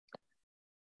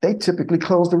 they typically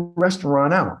close the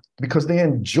restaurant out because they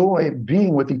enjoy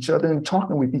being with each other and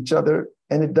talking with each other,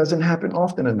 and it doesn't happen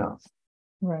often enough.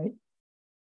 Right.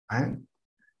 Right?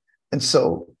 And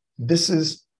so this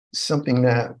is something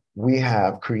that we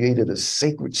have created a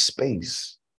sacred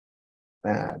space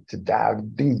to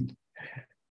dive deep,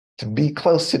 to be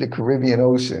close to the Caribbean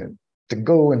Ocean, to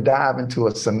go and dive into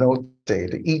a cenote,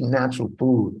 to eat natural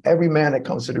food. Every man that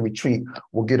comes to the retreat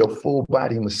will get a full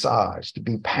body massage, to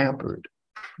be pampered,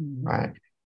 mm-hmm. right?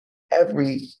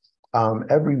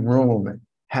 Every room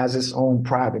has its own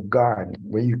private garden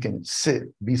where you can sit,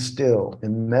 be still,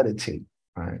 and meditate,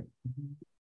 right? Mm-hmm.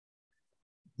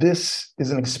 This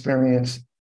is an experience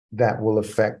that will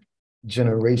affect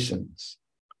generations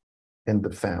in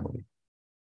the family.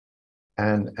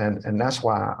 And that's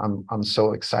why I'm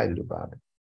so excited about it.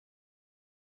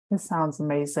 It sounds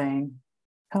amazing.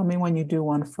 Tell me when you do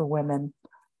one for women.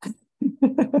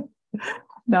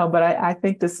 No, but I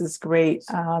think this is great.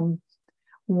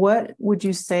 What would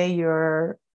you say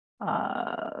your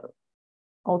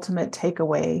ultimate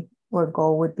takeaway or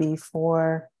goal would be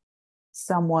for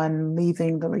someone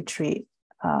leaving the retreat?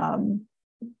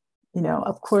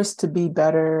 Of course, to be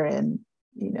better and,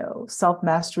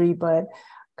 self-mastery, but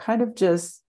kind of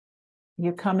just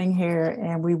you're coming here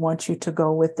and we want you to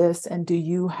go with this. And do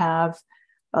you have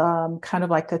kind of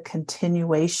like a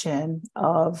continuation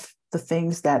of the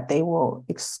things that they will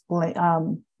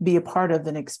explain, be a part of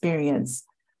an experience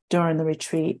during the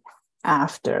retreat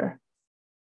after?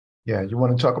 Yeah, you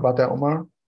want to talk about that, Omar?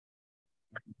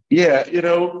 Yeah,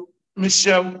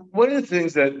 Michelle, one of the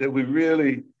things that we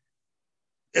really,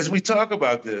 as we talk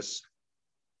about this,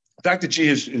 Dr. G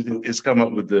has come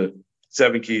up with the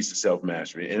 7 keys to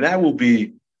self-mastery, and that will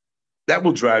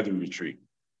drive the retreat.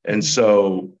 And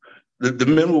so the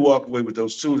men will walk away with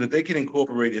those tools that they can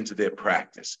incorporate into their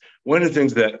practice. One of the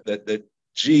things that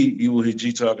G, you will hear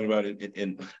G talking about it,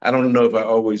 and I don't know if I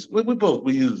always,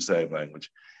 we use the same language,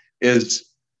 and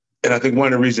I think one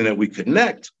of the reasons that we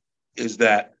connect is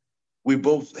that we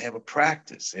both have a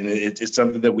practice, and it's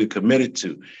something that we're committed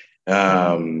to.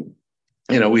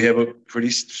 We have a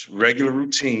pretty regular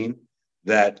routine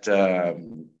that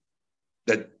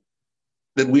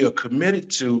we are committed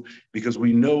to because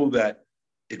we know that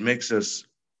it makes us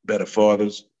better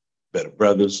fathers, better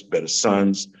brothers, better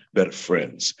sons, better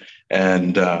friends.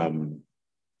 And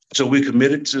so we're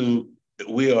committed to,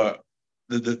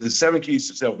 the 7 keys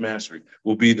to self-mastery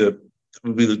will be the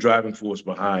driving force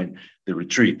behind the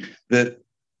retreat. That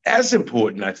as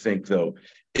important, I think, though,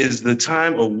 is the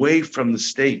time away from the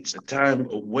States, a time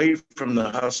away from the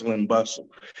hustle and bustle,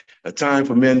 a time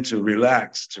for men to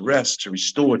relax, to rest, to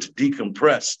restore, to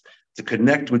decompress, to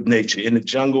connect with nature in the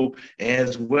jungle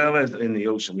as well as in the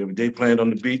ocean. We have a day planned on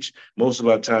the beach. Most of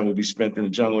our time will be spent in the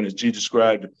jungle. And as G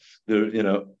described,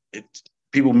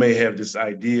 people may have this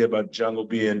idea about jungle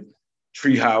being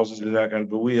tree houses and that kind of,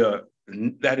 but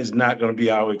that is not going to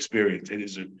be our experience.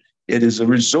 It is a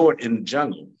resort in the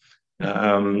jungle.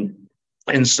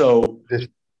 And so,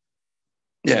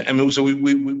 yeah, I mean, so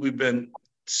we've been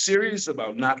serious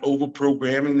about not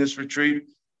over-programming this retreat.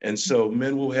 And so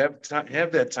men will have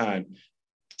that time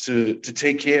to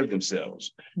take care of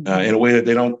themselves in a way that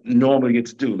they don't normally get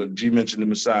to do. Like G mentioned the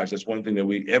massage. That's one thing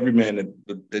that every man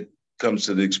that comes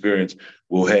to the experience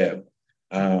will have.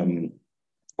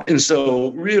 And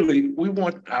so really, we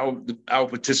want our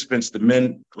participants, the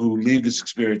men who leave this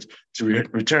experience, to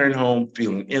return home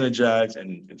feeling energized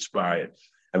and inspired.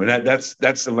 I mean, that's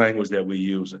the language that we're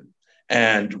using.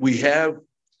 And we have,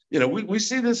 we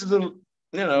see this as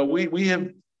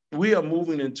we are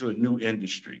moving into a new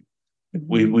industry.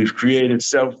 We've created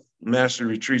Self-Mastery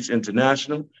Retreats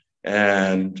International,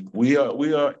 and we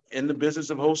are in the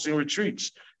business of hosting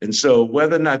retreats. And so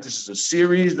whether or not this is a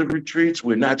series of retreats,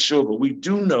 we're not sure, but we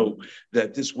do know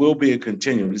that this will be a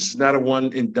continuum. This is not a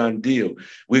one and done deal.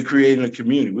 We're creating a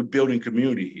community. We're building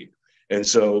community here. And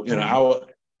so,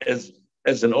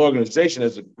 as an organization,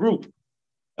 as a group,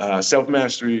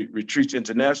 Self-Mastery Retreats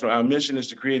International, our mission is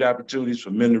to create opportunities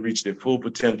for men to reach their full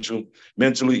potential,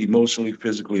 mentally, emotionally,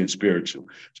 physically, and spiritually.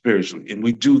 And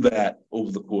we do that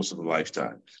over the course of a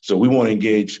lifetime. So we want to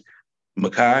engage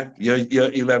Makai, your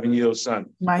 11-year-old son,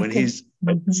 when he's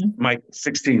Mike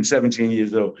 16, 17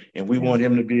 years old, and we want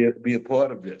him to be a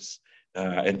part of this.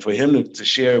 And for him to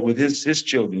share with his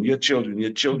children, your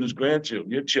children's grandchildren,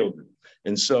 your children.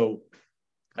 And so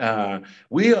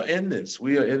we are in this.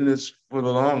 We are in this for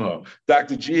the long haul.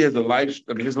 Dr. G has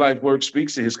his life work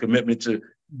speaks to his commitment to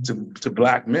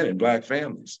Black men and Black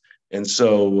families. And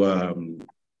so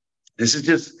this is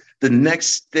just the next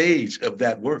stage of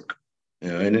that work.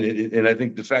 And I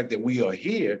think the fact that we are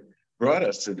here brought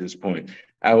us to this point.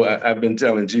 I've been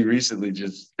telling G recently,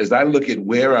 just as I look at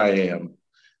where I am,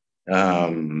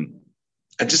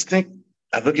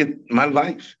 I look at my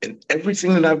life and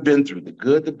everything that I've been through, the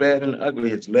good, the bad, and the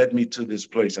ugly, has led me to this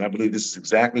place. And I believe this is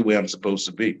exactly where I'm supposed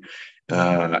to be.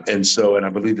 And I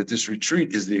believe that this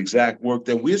retreat is the exact work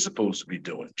that we're supposed to be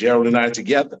doing. Gerald and I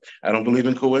together. I don't believe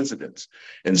in coincidence.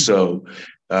 And so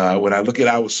when I look at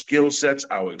our skill sets,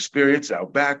 our experience, our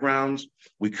backgrounds,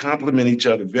 we complement each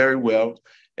other very well.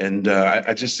 And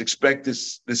I just expect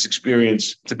this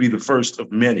experience to be the first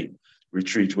of many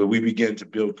retreats where we begin to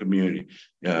build community.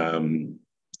 And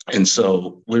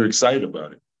so we're excited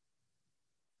about it.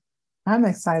 I'm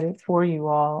excited for you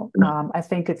all. I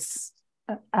think it's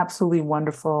absolutely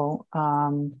wonderful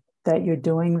that you're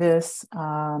doing this.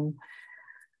 The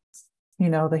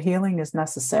healing is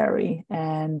necessary,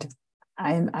 and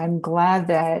I'm glad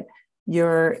that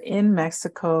you're in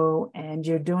Mexico and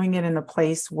you're doing it in a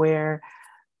place where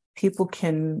people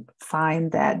can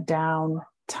find that down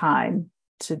time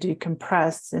to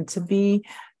decompress and to be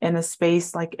in a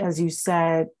space, like, as you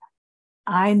said,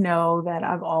 I know that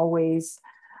I've always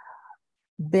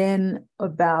been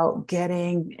about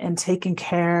getting and taking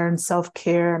care and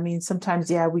self-care. I mean, sometimes,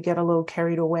 yeah, we get a little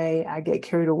carried away. I get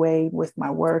carried away with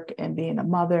my work and being a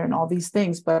mother and all these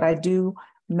things, but I do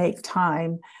make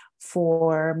time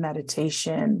for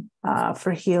meditation,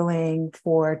 for healing,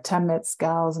 for 10-minute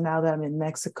scales now that I'm in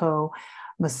Mexico,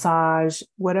 massage,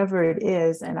 whatever it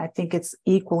is. And I think it's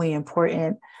equally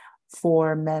important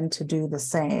for men to do the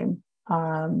same.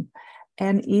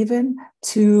 And even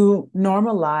to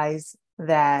normalize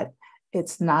that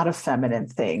it's not a feminine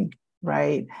thing,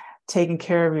 right? Taking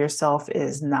care of yourself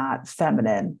is not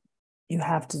feminine. You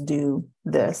have to do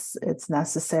this. It's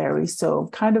necessary. So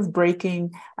kind of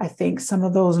breaking, I think, some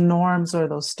of those norms or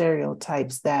those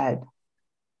stereotypes that,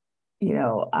 you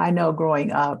know, I know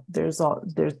growing up, there's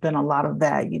been a lot of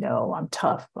that, you know, I'm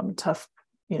a tough,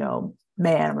 you know,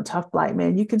 man, I'm a tough Black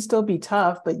man. You can still be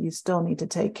tough, but you still need to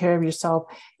take care of yourself.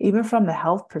 Even from the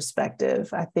health perspective,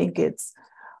 I think it's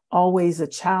always a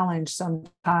challenge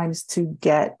sometimes to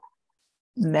get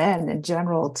men in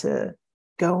general to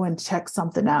go and check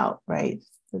something out, right?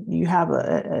 You have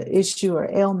a issue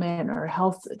or ailment or a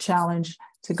health challenge,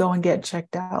 to go and get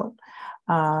checked out.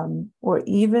 Or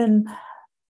even,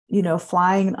 you know,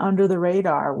 flying under the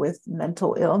radar with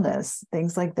mental illness,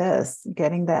 things like this,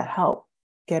 getting that help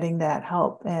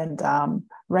and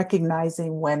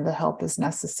recognizing when the help is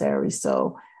necessary.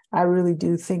 So I really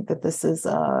do think that this is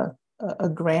a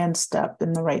grand step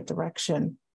in the right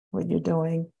direction, what you're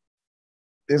doing.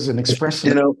 There's an expression,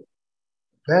 you know,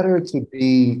 better to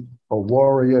be a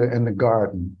warrior in the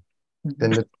garden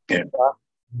than to be in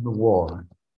the war.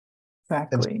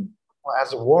 Exactly. And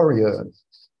as a warrior,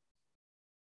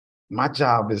 my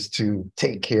job is to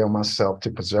take care of myself, to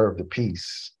preserve the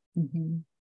peace. Mm-hmm.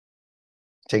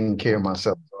 Taking care of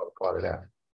myself is all part of that.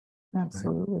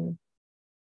 Absolutely.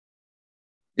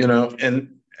 You know,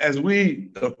 and as we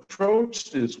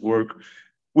approach this work,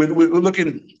 we're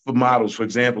looking for models, for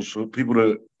examples, for people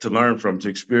to learn from, to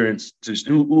experience,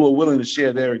 who are willing to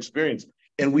share their experience.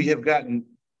 And we have gotten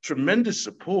tremendous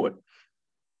support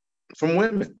from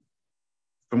women.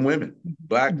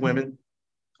 Black women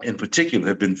in particular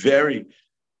have been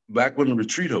Black women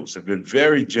retreat hosts have been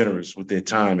very generous with their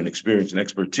time and experience and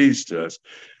expertise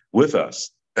with us.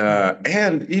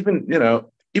 And even, you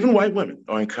know, even white women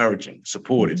are encouraging,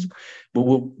 supportive. But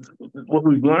what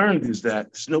we've learned is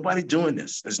that there's nobody doing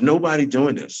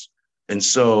this. And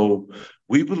so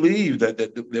we believe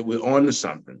that we're on to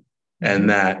something, and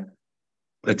that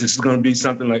this is going to be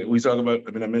something like we talk about.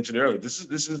 I mean, I mentioned earlier, this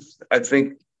is, I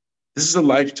think, this is a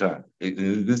lifetime.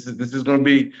 This is going to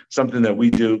be something that we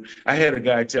do. I had a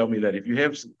guy tell me that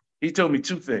he told me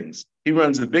two things. He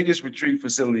runs the biggest retreat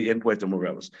facility in Puerto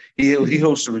Morelos. He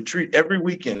hosts a retreat every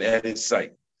weekend at his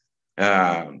site.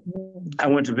 I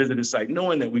went to visit his site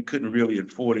knowing that we couldn't really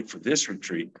afford it for this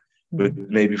retreat, but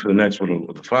maybe for the next one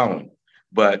or the following.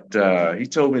 But he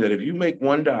told me that if you make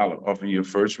 $1 off of your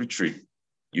first retreat,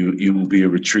 you will be a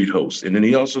retreat host. And then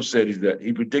he also said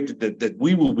he predicted that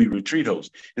we will be retreat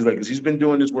hosts. He's like, 'cause he's been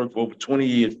doing this work for over 20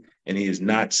 years and he has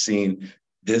not seen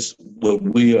this, what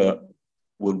we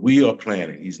are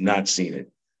planning. He's not seen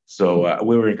it. So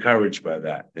we were encouraged by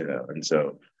that, you know. And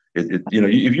so you know,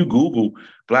 if you Google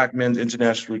Black men's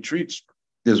international retreats,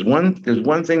 there's one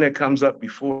thing that comes up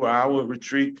before our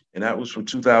retreat, and that was from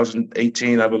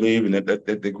 2018, I believe, and that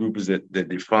the group is that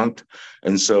defunct.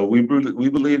 And so we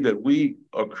believe that we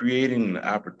are creating an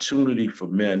opportunity for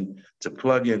men to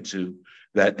plug into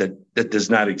that does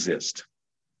not exist.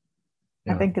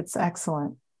 I think it's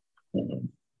excellent.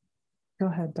 Go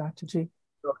ahead, Dr. G.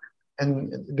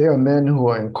 And there are men who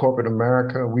are in corporate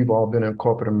America. We've all been in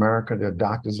corporate America. There are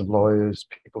doctors and lawyers,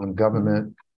 people in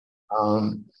government.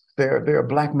 There are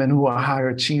Black men who are higher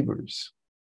achievers.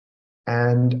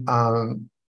 And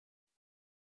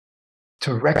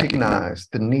to recognize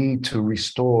the need to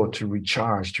restore, to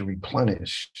recharge, to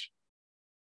replenish,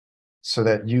 so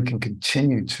that you can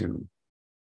continue to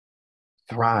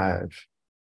thrive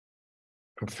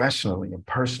professionally and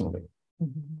personally.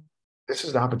 This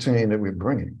is the opportunity that we're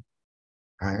bringing.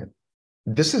 Right?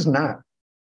 This is not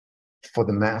for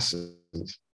the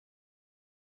masses.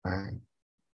 Right?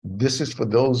 This is for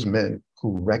those men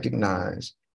who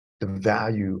recognize the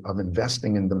value of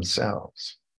investing in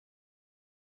themselves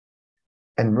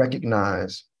and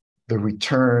recognize the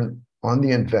return on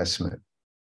the investment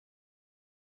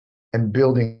and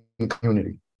building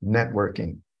community,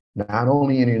 networking, not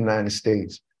only in the United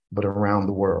States, but around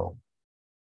the world.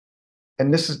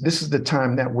 And this is the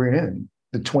time that we're in,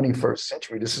 the 21st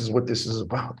century. This is what this is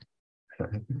about.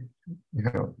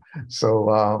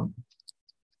 So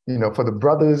for the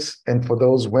brothers and for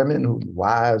those women who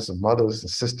wives and mothers and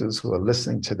sisters who are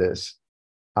listening to this,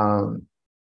 I'd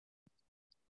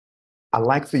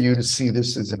like for you to see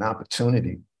this as an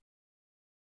opportunity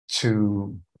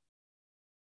to,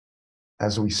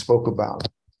 as we spoke about,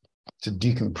 to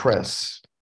decompress,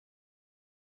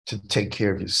 to take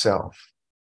care of yourself,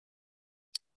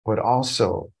 but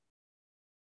also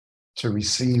to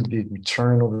receive the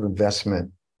return of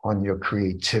investment on your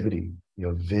creativity,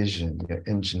 your vision, your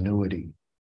ingenuity,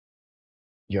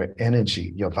 your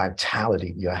energy, your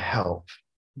vitality, your health.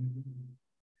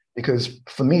 Because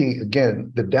for me,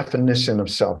 again, the definition of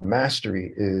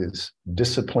self-mastery is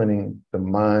disciplining the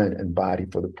mind and body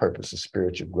for the purpose of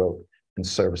spiritual growth and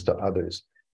service to others.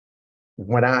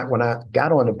 When I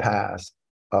got on the path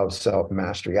of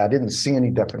self-mastery, I didn't see any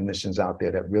definitions out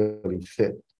there that really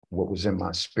fit what was in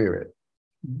my spirit.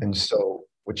 And so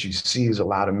what you see is a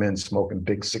lot of men smoking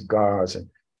big cigars and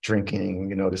drinking,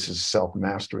 this is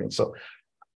self-mastery. And so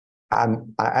I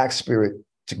asked Spirit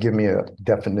to give me a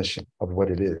definition of what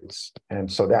it is.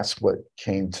 And so that's what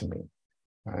came to me,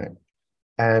 right?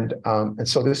 And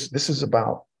so this is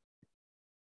about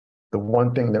the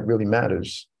one thing that really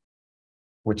matters,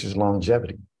 which is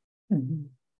longevity. Mm-hmm.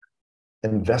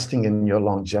 Investing in your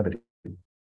longevity,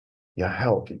 your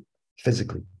health,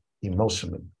 physically,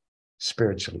 emotionally,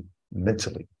 spiritually,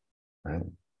 mentally, right?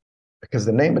 Because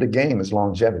the name of the game is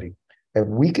longevity. If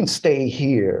we can stay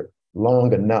here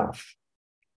long enough,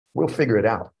 we'll figure it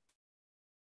out.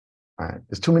 All right?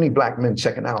 There's too many Black men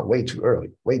checking out way too early,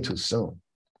 way too soon.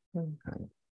 Mm-hmm. Right?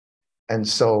 And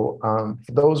so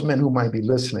for those men who might be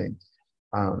listening,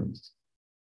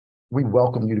 we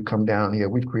welcome you to come down here.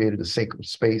 We've created a sacred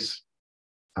space.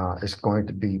 It's going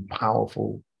to be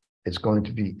powerful. It's going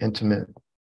to be intimate.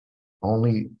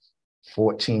 Only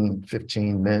 14,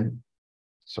 15 men.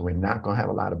 So we're not going to have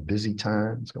a lot of busy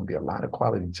time. It's going to be a lot of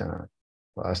quality time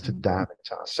for us to dive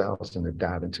into ourselves and to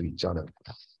dive into each other.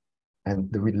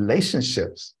 And the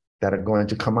relationships that are going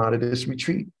to come out of this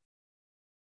retreat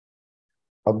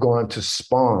are going to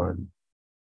spawn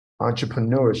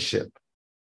entrepreneurship,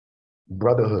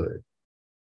 brotherhood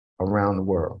around the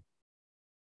world.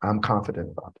 I'm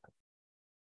confident about that.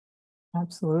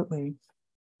 Absolutely.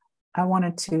 I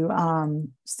wanted to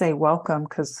say welcome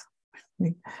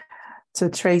to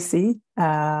Tracy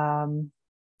and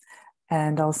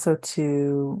also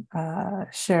to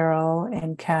Cheryl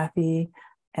and Kathy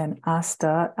and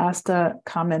Asta. Asta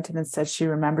commented and said she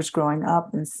remembers growing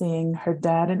up and seeing her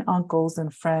dad and uncles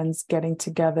and friends getting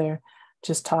together,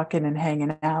 just talking and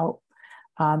hanging out.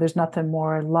 There's nothing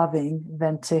more loving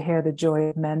than to hear the joy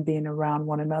of men being around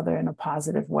one another in a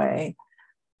positive way.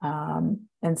 And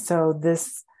so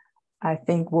this, I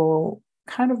think, will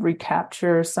kind of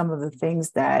recapture some of the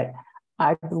things that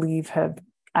I believe have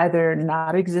either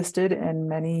not existed in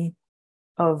many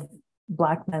of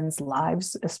Black men's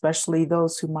lives, especially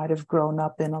those who might have grown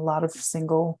up in a lot of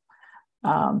single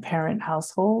parent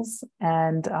households.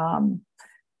 And,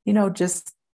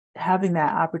 just having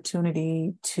that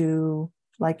opportunity to,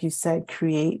 like you said,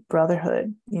 create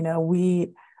brotherhood.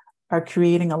 We are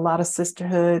creating a lot of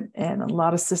sisterhood and a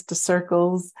lot of sister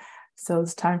circles. So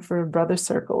it's time for brother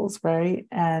circles, right?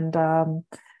 And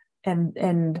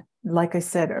like I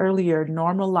said earlier,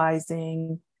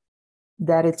 normalizing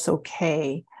that it's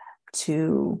okay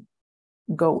to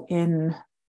go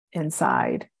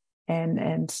inside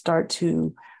and start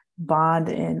to bond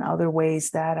in other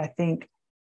ways that I think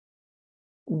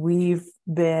we've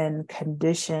been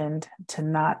conditioned to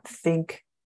not think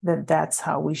that that's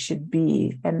how we should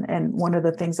be. And one of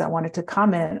the things I wanted to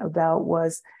comment about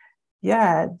was,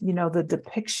 the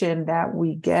depiction that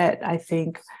we get, I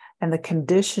think, and the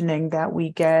conditioning that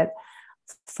we get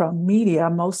from media,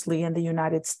 mostly in the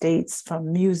United States,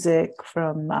 from music,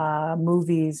 from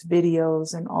movies,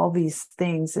 videos, and all these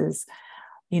things is,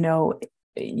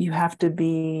 you have to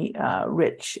be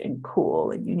rich and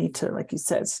cool, and you need to, like you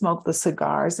said, smoke the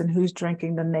cigars, and who's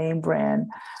drinking the name brand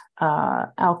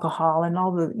alcohol and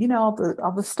all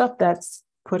the stuff that's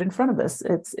put in front of us.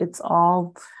 It's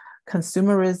all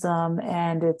consumerism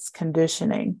and it's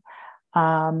conditioning.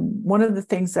 One of the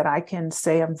things that I can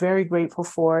say I'm very grateful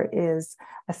for is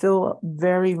I feel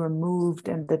very removed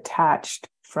and detached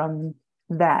from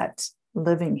that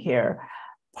living here.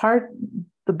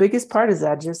 The biggest part is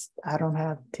that I don't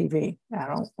have TV. I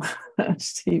don't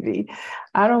watch TV.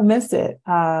 I don't miss it.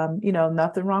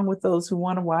 Nothing wrong with those who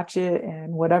want to watch it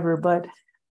and whatever. But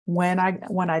when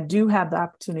I do have the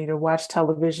opportunity to watch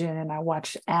television and I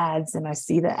watch ads and I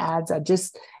see the ads,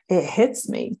 it hits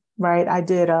me, right? I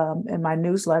did in my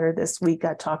newsletter this week,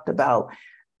 I talked about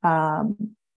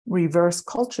reverse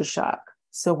culture shock.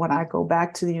 So when I go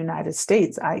back to the United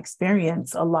States, I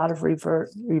experience a lot of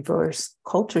reverse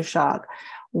culture shock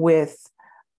with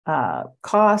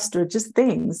cost or just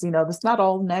things, it's not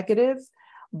all negative,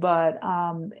 but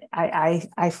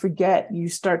I forget, you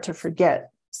start to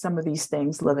forget some of these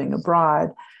things living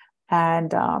abroad.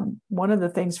 And one of the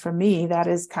things for me that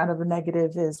is kind of a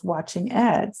negative is watching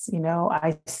ads.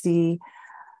 I see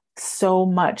so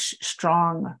much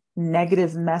strong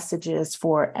negative messages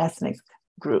for ethnic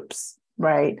groups,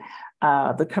 right?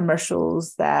 The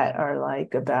commercials that are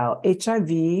like about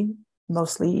HIV,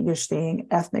 mostly you're seeing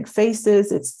ethnic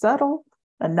faces. It's subtle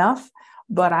enough,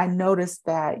 but I noticed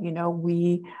that,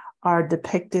 we are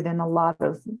depicted in a lot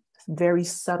of very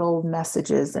subtle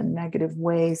messages and negative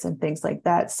ways and things like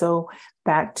that. So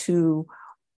back to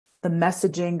the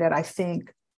messaging that I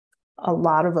think a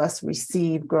lot of us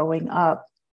received growing up,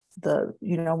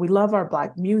 we love our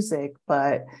Black music,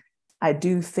 but I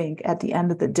do think at the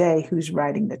end of the day, who's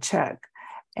writing the check?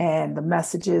 And the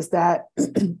messages that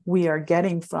we are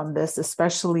getting from this,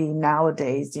 especially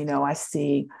nowadays, I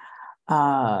see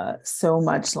so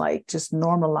much like just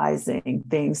normalizing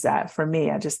things that for me,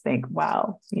 I just think,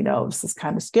 wow, this is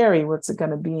kind of scary. What's it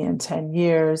going to be in 10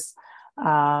 years?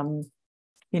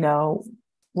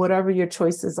 Whatever your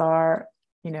choices are,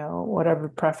 whatever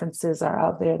preferences are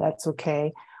out there, that's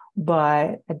okay.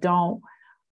 But I don't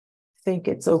think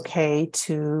it's okay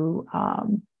to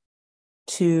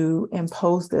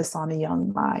impose this on a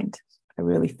young mind. I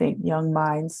really think young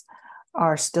minds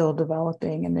are still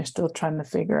developing and they're still trying to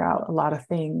figure out a lot of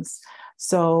things.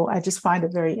 So I just find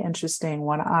it very interesting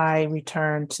when I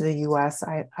return to the US,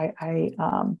 I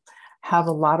have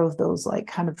a lot of those like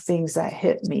kind of things that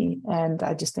hit me. And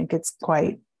I just think it's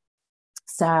quite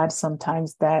sad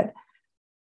sometimes that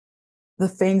the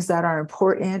things that are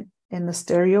important in the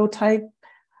stereotype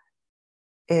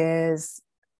is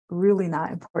really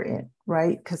not important,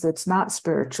 right? Because it's not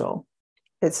spiritual.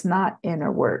 It's not inner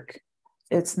work.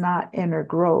 It's not inner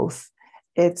growth.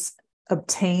 It's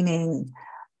obtaining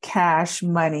cash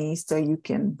money so you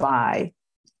can buy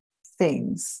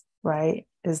things, right?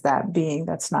 Is that being?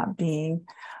 That's not being.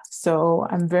 So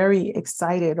I'm very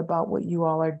excited about what you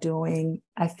all are doing.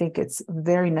 I think it's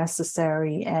very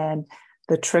necessary, and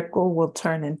the trickle will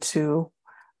turn into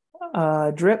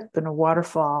a drip and a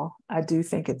waterfall. I do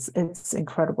think it's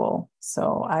incredible.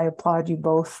 So I applaud you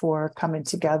both for coming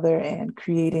together and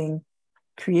creating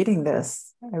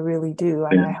this. I really do.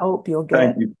 And I hope you'll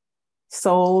get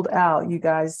sold out, you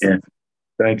guys. Yeah.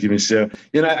 Thank you, Michelle.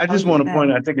 I just want to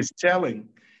point out, I think it's telling.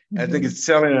 I think it's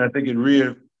telling, and I think it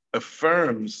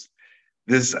reaffirms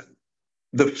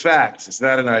the facts. It's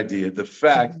not an idea. The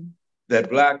fact that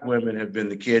Black women have been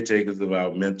the caretakers of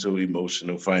our mental,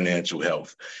 emotional, financial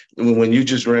health. When you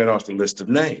just ran off the list of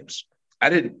names, I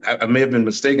may have been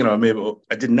mistaken, or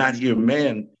I did not hear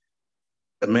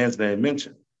a man's name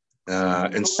mentioned.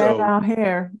 And so out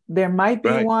here, there might be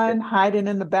one hiding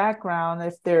in the background.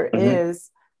 If there is,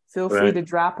 feel free to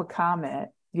drop a comment.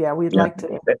 Yeah, we'd like to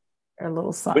hear a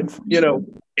little something. But,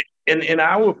 in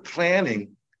our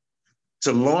planning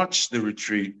to launch the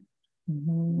retreat,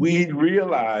 we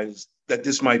realized that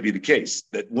this might be the case,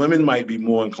 that women might be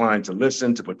more inclined to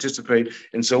listen, to participate.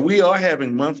 And so we are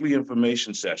having monthly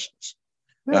information sessions.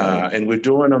 And we're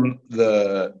doing them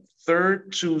the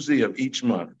third Tuesday of each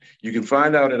month. You can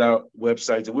find out at our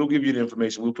website, and we'll give you the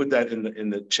information. We'll put that in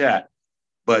the chat.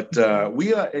 But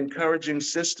we are encouraging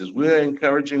sisters, we are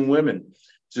encouraging women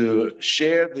to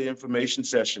share the information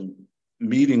session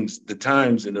meetings, the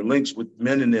times and the links with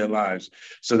men in their lives,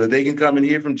 so that they can come and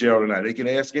hear from Gerald and I. They can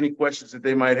ask any questions that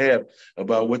they might have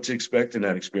about what to expect in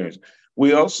that experience.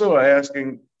 We also are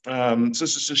asking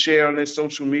sisters to share on their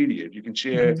social media. If you can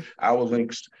share our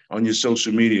links on your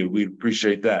social media, we'd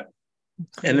appreciate that.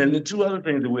 And then the two other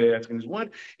things that we're asking is,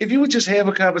 one, if you would just have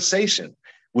a conversation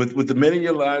with the men in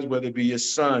your lives, whether it be your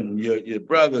son, your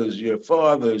brothers, your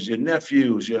fathers, your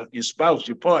nephews, your spouse,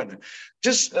 your partner,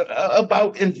 just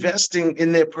about investing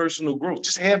in their personal growth.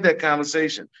 Just have that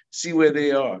conversation, see where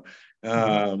they are,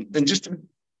 and just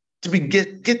to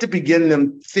begin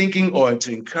them thinking, or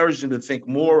to encourage them to think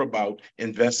more about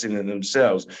investing in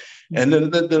themselves. And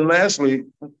then lastly,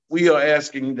 we are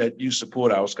asking that you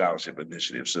support our scholarship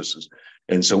initiative, sisters.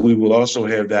 And so we will also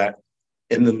have that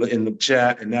in the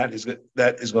chat, and that is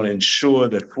going to ensure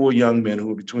that 4 young men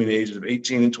who are between the ages of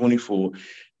 18 and 24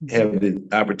 have the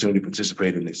opportunity to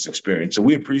participate in this experience. So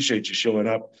we appreciate you showing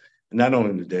up, not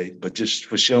only today, but just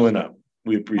for showing up.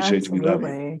 We appreciate you. We love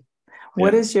you.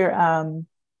 What is your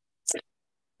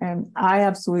And I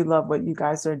absolutely love what you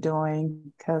guys are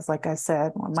doing because, like I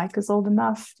said, when Mike is old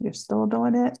enough, you're still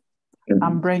doing it.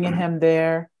 I'm bringing him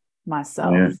there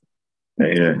myself.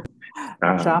 Yeah.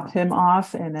 Drop him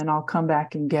off, and then I'll come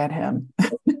back and get him.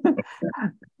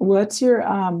 What's your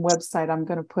website? I'm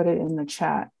going to put it in the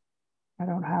chat. I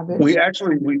don't have it.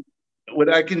 What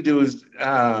I can do is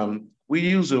we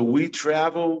use a We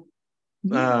Travel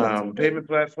payment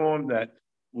platform that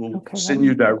will send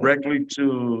you directly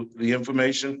to the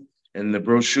information and the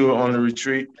brochure on the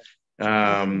retreat.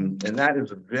 And that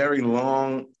is a very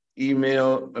long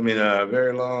email. A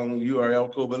very long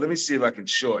URL code, but let me see if I can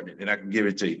shorten it and I can give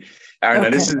it to you. All right, now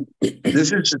this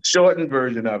is a shortened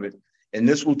version of it. And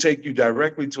this will take you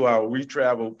directly to our We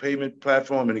Travel payment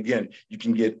platform. And again, you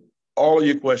can get all of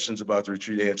your questions about the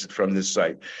retreat answered from this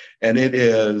site. And it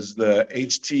is the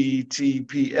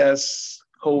HTTPS :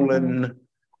 Hold on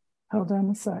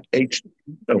a sec. Okay.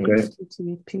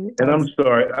 HTTPS. And I'm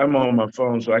sorry, I'm on my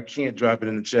phone, so I can't drop it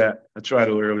in the chat. I tried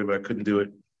it earlier, but I couldn't do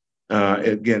it.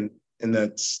 Again, and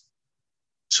that's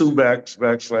 2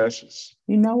 backslashes.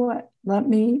 You know what?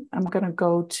 I'm going to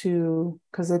go to,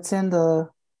 because it's in the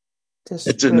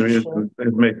description. It's in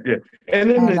the, yeah. And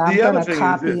then the other thing is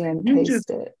copy and paste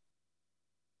it.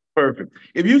 Perfect.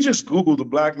 If you just Google the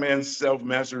Black Man's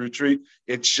Self-Mastery Retreat,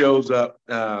 it shows up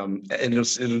and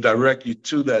it'll direct you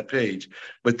to that page.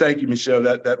 But thank you, Michelle.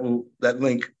 That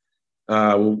link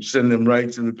will send them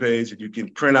right to the page, and you can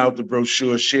print out the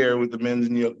brochure, share with the men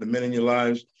in your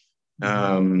lives.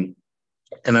 And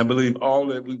I believe all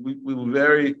that we were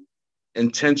very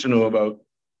intentional about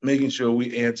making sure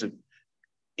we answered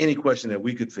any question that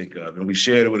we could think of, and we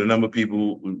shared it with a number of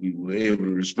people. We were able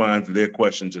to respond to their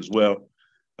questions as well.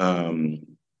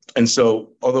 And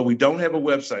so, although we don't have a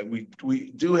website, we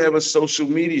do have a social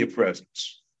media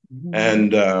presence.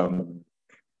 And our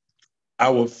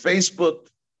Facebook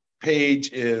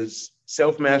page is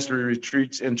Self-Mastery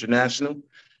Retreats International.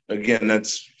 Again,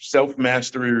 that's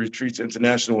Self-Mastery Retreats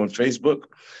International on Facebook.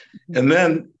 And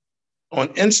then on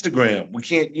Instagram, we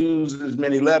can't use as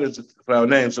many letters for our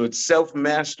name. So it's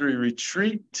Self-Mastery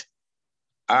Retreat,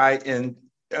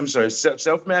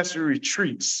 Self-Mastery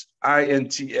Retreats,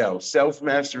 INTL,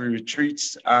 Self-Mastery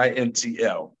Retreats,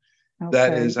 INTL.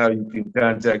 That is how you can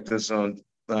contact us on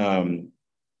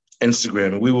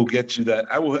Instagram, and we will get you that.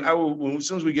 I will, as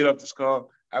soon as we get off this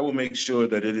call, I will make sure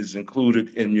that it is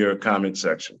included in your comment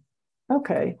section.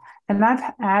 Okay. And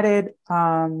I've added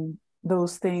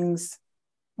those things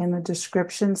in the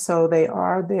description, so they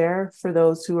are there for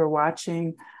those who are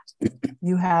watching.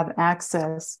 You have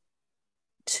access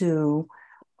to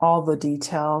all the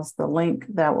details, the link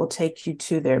that will take you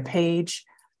to their page.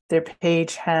 Their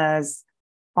page has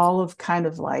all of kind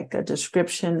of like a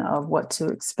description of what to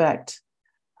expect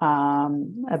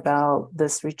about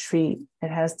this retreat.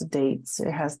 It has the dates, it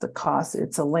has the cost.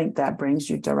 It's a link that brings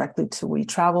you directly to We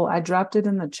Travel. I dropped it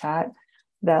in the chat.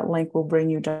 That link will bring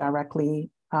you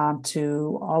directly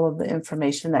to all of the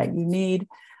information that you need.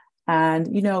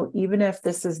 And, you know, even if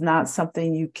this is not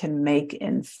something you can make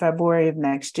in February of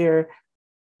next year,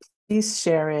 please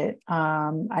share it.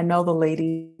 I know the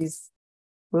ladies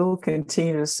will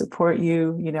continue to support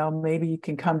you. You know, maybe you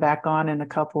can come back on in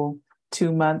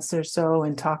 2 months or so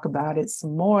and talk about it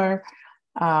some more.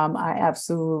 I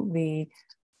absolutely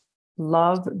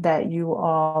love that you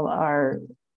all are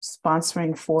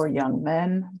sponsoring for young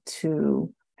men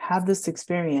to have this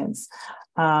experience.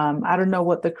 I don't know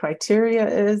what the criteria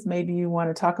is. Maybe you want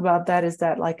to talk about that. Is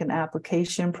that like an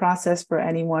application process for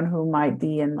anyone who might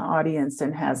be in the audience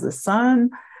and has a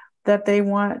son that they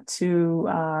want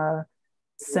to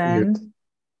send?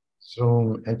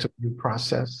 Zoom interview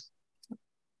process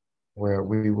where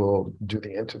we will do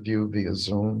the interview via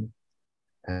Zoom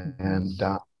and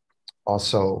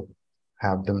also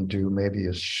have them do maybe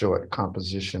a short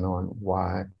composition on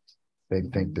why they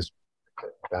think this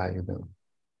could value them.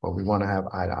 But we want to have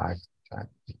eye-to-eye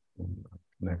contact and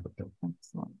connect with them.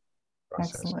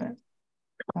 Excellent.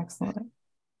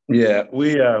 Yeah,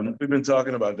 we've been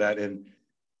talking about that, and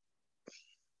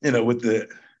you know, with the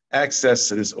access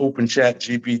to this open chat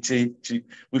GPT,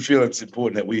 we feel it's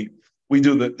important that we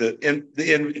do the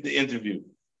interview,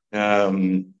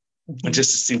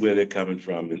 just to see where they're coming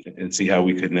from and see how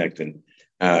we connect,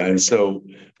 and so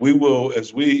we will,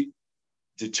 as we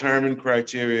determine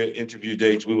criteria, interview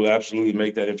dates, we will absolutely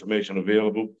make that information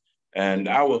available. And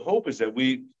our hope is that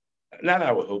we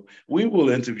will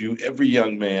interview every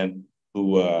young man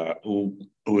who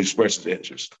expresses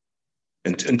interest,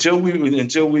 until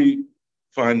we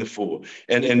find the 4.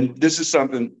 And this is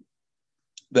something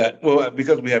that, well,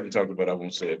 because we haven't talked about it, I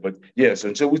won't say it, but yes,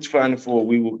 until we find the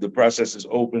 4, the process is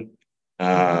open.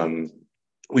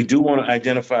 We do want to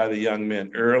identify the young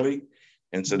men early,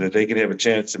 and so that they can have a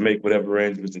chance to make whatever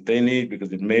arrangements that they need,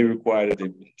 because it may require that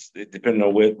they, depending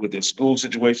on what their school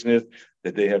situation is,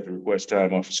 that they have to request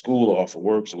time off of school or off of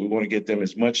work. So we want to get them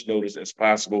as much notice as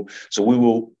possible. So we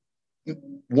will,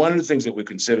 one of the things that we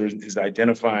consider is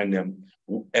identifying them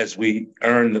as we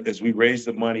raise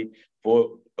the money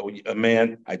for a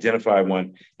man, identify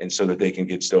one, and so that they can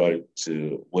get started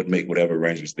to make whatever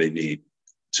arrangements they need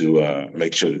to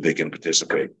make sure that they can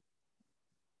participate.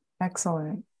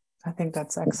 Excellent. I think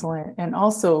that's excellent. And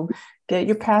also get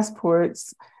your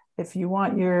passports. If you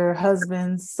want your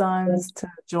husband's sons to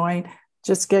join,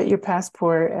 just get your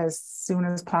passport as soon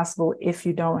as possible. If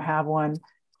you don't have one,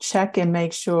 check and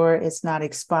make sure it's not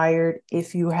expired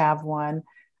if you have one,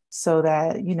 so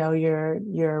that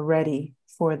you're ready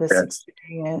for this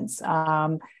experience.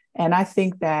 And I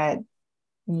think that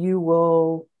you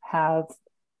will have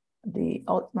the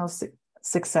utmost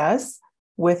success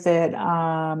with it.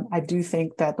 I do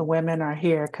think that the women are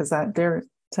here because they're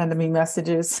sending me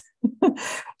messages.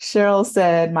 Cheryl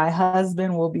said, my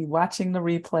husband will be watching the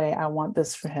replay. I want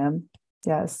this for him.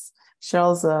 Yes.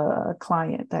 Cheryl's a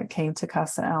client that came to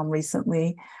Casa Elm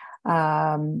recently.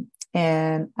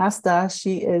 And Asta,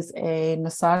 she is a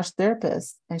massage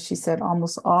therapist. And she said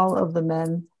almost all of the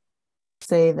men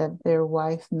say that their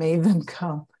wife made them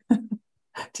come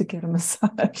to get a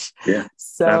massage. Yeah,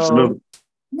 so absolutely.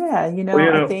 Yeah,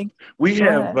 I think we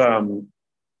have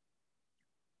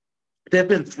there have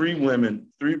been three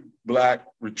Black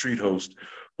retreat hosts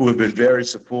who have been very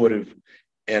supportive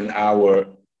in our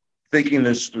thinking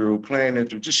this through, planning it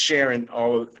through, just sharing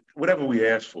all of whatever we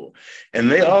ask for. And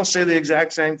they all say the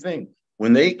exact same thing.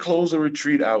 When they close a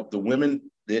retreat out, the women,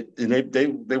 they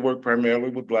work primarily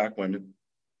with Black women.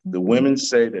 The women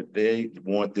say that they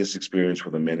want this experience for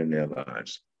the men in their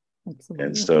lives. Absolutely.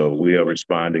 And so we are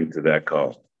responding to that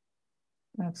call.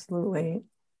 Absolutely.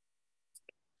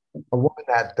 A woman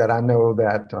that I know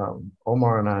that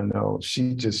Omar and I know,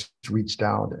 she just reached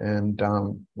out, and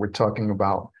we're talking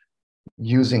about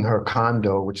using her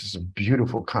condo, which is a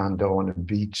beautiful condo on the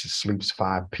beach. It sleeps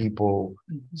 5 people.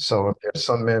 Mm-hmm. So if there's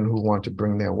some men who want to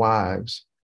bring their wives,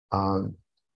 we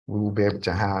will be able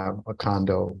to have a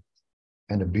condo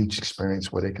and a beach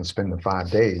experience where they can spend the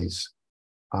 5 days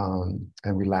and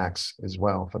relax as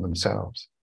well for themselves.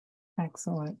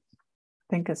 Excellent. I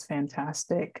think it's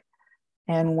fantastic.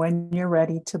 And when you're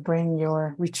ready to bring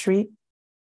your retreat,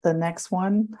 the next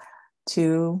one,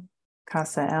 to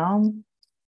Casa Elm,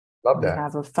 love that. We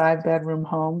have a 5-bedroom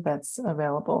home that's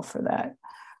available for that.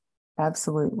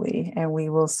 Absolutely. And we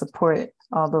will support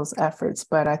all those efforts.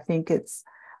 But I think it's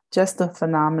just a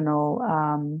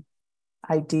phenomenal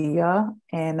idea.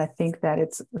 And I think that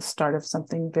it's the start of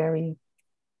something very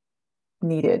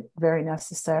needed, very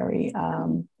necessary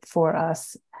for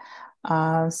us.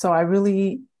 So I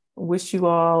really wish you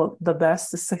all the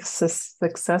best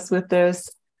success with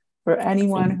this. For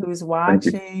anyone who's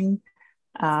watching,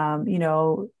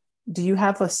 do you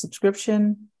have a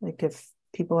subscription? Like if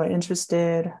people are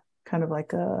interested, kind of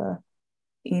like a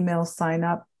email sign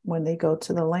up when they go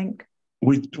to the link?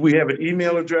 We have an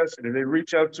email address, and if they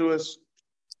reach out to us,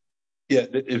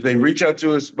 if they reach out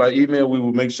to us by email, we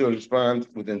will make sure to respond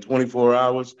within 24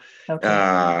 hours.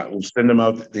 Okay. We'll send them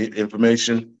out the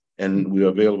information, and we are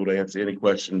available to answer any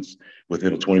questions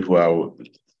within a 24-hour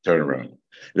turnaround.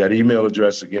 That email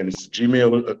address, again, is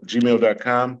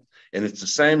gmail.com, and it's the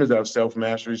same as our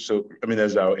self-mastery. As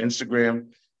our Instagram.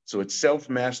 So it's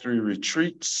self-mastery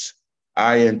retreats,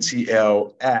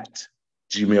 INTL at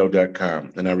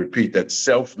gmail.com. And I repeat, that's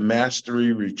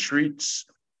self-mastery retreats,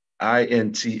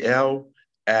 INTL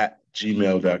at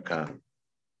gmail.com.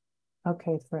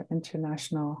 Okay, for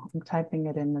international, I'm typing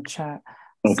it in the chat.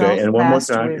 Okay, and one more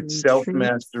time, it's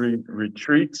self-mastery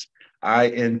retreats,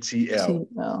 INTL.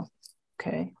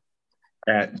 Okay.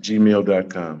 At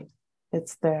gmail.com.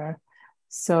 It's there.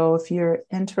 So if you're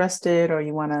interested or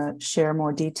you want to share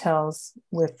more details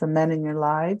with the men in your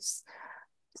lives,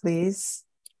 please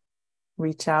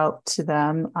reach out to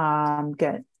them.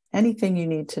 Get anything you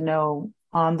need to know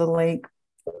on the link.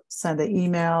 Send an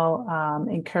email.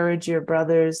 Encourage your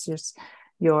brothers,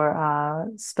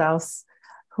 your spouse,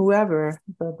 whoever,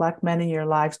 the Black men in your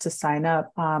lives to sign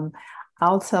up.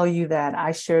 I'll tell you that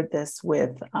I shared this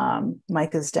with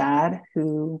Micah's dad,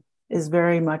 who is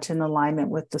very much in alignment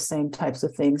with the same types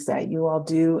of things that you all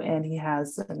do. And he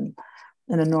has an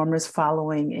enormous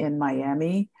following in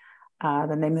Miami.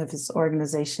 The name of his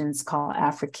organization is called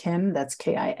African, that's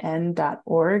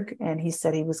KIN.org. And he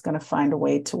said he was going to find a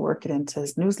way to work it into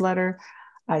his newsletter.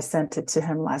 I sent it to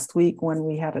him last week when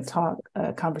we had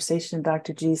a conversation,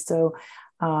 Dr. G. So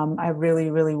I really,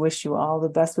 really wish you all the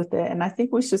best with it. And I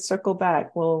think we should circle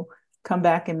back. We'll come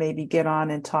back and maybe get on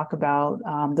and talk about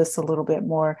this a little bit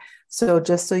more. So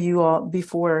just so you all,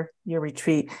 before your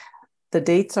retreat, the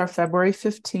dates are February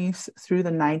 15th through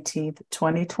the 19th,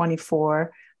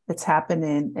 2024. It's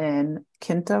happening in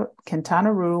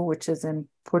Quintana Roo, which is in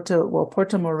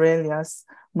Puerto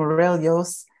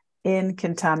Morelos in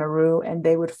Quintana Roo, and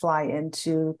they would fly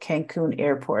into Cancun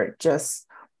Airport. Just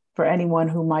for anyone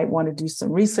who might want to do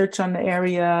some research on the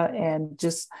area and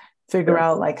just figure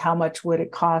out like how much would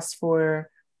it cost for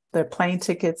the plane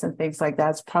tickets and things like that.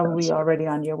 It's probably already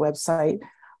on your website.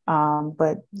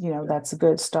 But that's a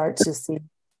good start to see,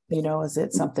 is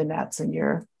it something that's in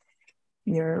your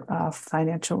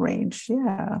financial range?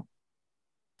 Yeah.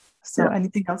 So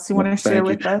anything else you want to share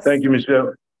with us? Thank you,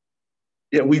 Michelle.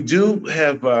 Yeah, we do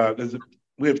have,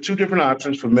 we have two different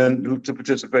options for men to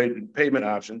participate in payment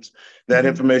options. That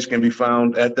information can be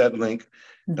found at that link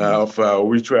of our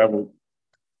We Travel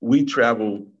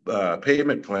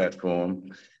payment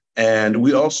platform. And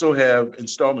we also have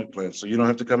installment plans, so you don't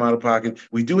have to come out of pocket.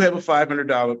 We do have a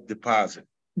 $500 deposit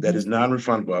that is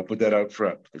non-refundable. I'll put that out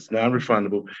front. It's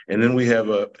non-refundable. And then we have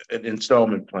an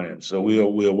installment plan. So we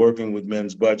are working with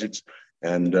men's budgets,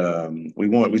 and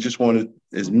we just wanted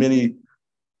as many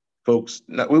folks.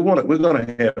 We're going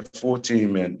to have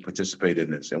 14 men participate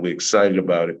in this, and we're excited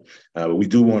about it. We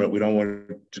don't want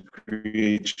it to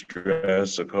create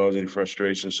stress or cause any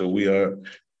frustration. So we're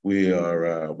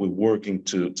working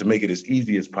to make it as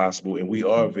easy as possible, and we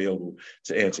are available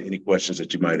to answer any questions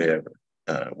that you might have.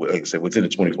 Like I said, within a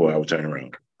 24-hour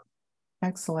turnaround.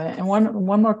 Excellent. And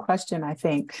one more question, I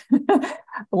think.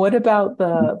 What about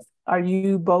are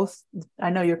you both, I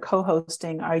know you're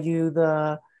co-hosting, are you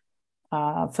the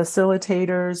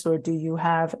facilitators, or do you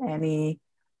have any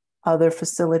other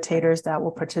facilitators that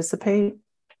will participate?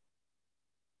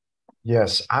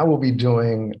 Yes, I will be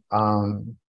doing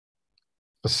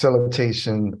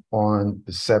facilitation on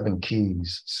the 7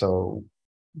 keys. So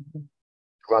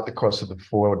throughout the course of the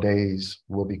 4 days,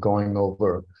 we'll be going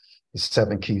over the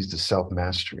 7 keys to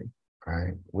self-mastery,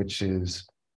 right? Which is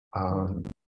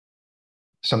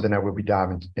something that we'll be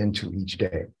diving into each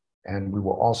day. And we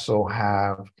will also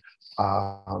have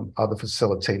other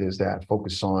facilitators that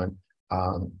focus on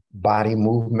body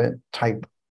movement type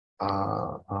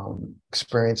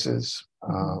experiences,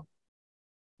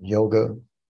 yoga.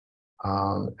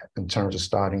 In terms of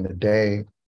starting the day,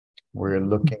 we're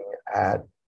looking at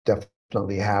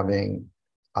definitely having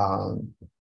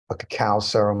a cacao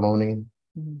ceremony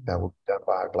that will be done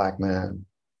by a Black man,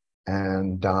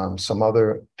 and some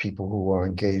other people who are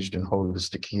engaged in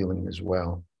holistic healing as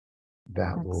well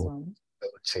that will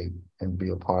facilitate and be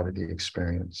a part of the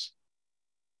experience.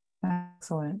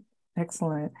 Excellent.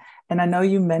 Excellent. And I know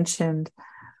you mentioned,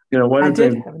 I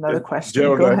did have another question.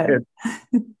 Gerald, go ahead.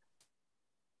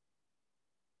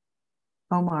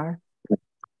 Omar.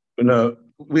 No,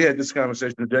 we had this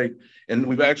conversation today, and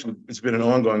it's been an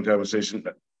ongoing conversation.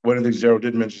 One of the things Gerald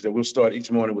did mention is that we'll start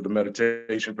each morning with a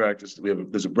meditation practice.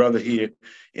 There's a brother here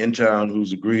in town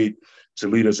who's agreed to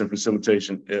lead us in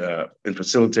facilitation, in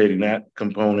facilitating that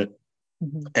component.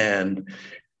 And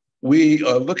we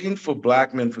are looking for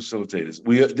Black men facilitators.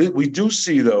 We do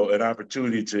see, though, an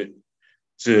opportunity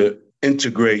to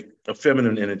integrate a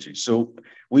feminine energy. So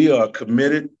we are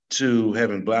committed to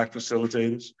having Black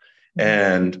facilitators,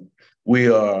 and we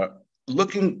are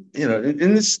looking,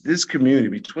 in this community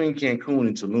between Cancun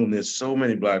and Tulum, there's so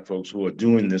many Black folks who are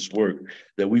doing this work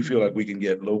that we feel like we can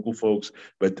get local folks,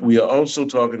 but we are also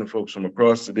talking to folks from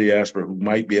across the diaspora who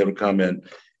might be able to come in.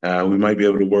 We might be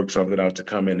able to work something out to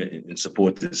come in and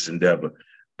support this endeavor.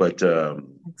 But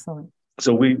excellent.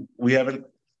 So we haven't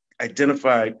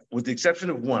identified, with the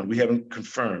exception of one, we haven't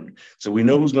confirmed. So we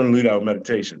know who's going to lead our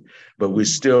meditation, but we're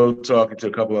still talking to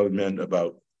a couple other men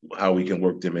about how we can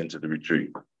work them into the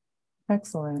retreat.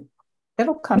 Excellent.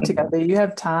 It'll come together. You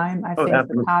have time. I think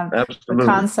absolutely. The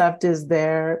concept is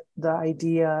there, the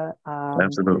idea,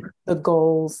 the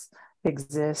goals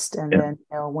exist. And then,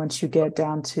 once you get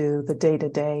down to the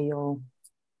day-to-day,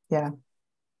 the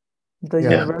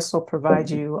universe will provide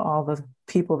you all the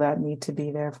people that need to be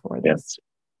there for this.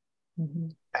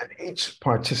 And each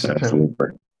participant will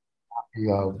copy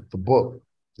of the book,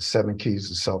 The 7 Keys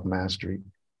to Self-Mastery,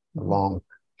 along with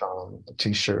a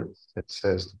t-shirt that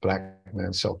says the Black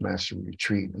Man Self-Mastery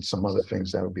Retreat, and some other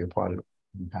things that will be a part of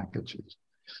the packages.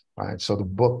 Right. So the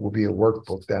book will be a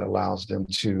workbook that allows them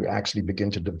to actually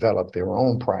begin to develop their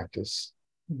own practice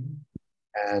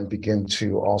and begin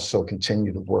to also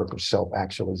continue the work of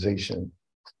self-actualization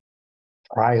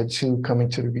prior to coming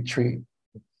to the retreat,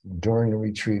 during the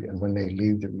retreat, and when they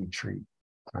leave the retreat.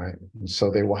 Right. And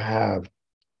so they will have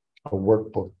a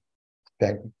workbook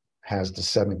that has the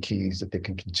 7 keys that they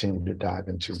can continue to dive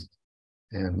into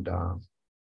and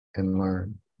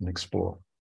learn and explore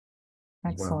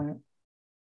as well. Excellent.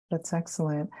 That's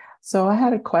excellent. So I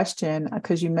had a question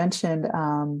because you mentioned,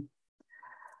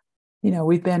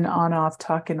 we've been on off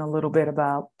talking a little bit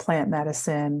about plant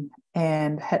medicine,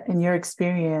 and in your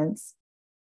experience,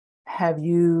 have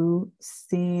you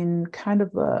seen kind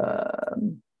of a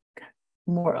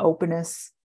more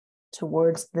openness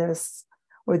towards this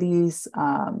or these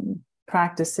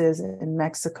practices in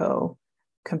Mexico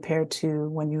compared to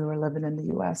when you were living in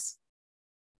the US?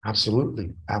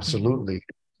 Absolutely. Absolutely.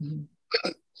 Mm-hmm.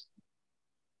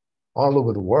 All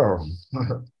over the world.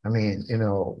 I mean,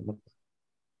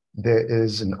 there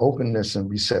is an openness and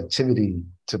receptivity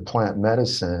to plant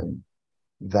medicine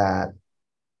that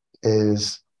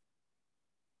is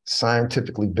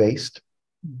scientifically based,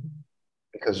 mm-hmm.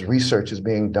 because research is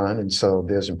being done. And so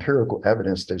there's empirical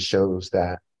evidence that shows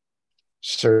that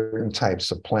certain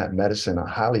types of plant medicine are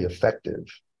highly effective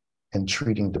in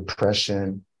treating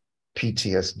depression,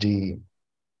 PTSD,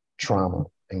 trauma,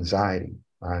 anxiety,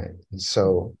 right? And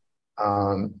so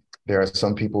there are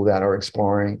some people that are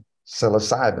exploring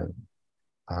psilocybin,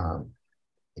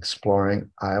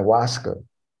 exploring ayahuasca,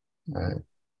 right?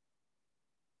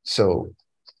 So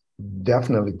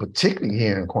definitely, particularly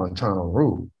here in Guantanamo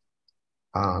Roo,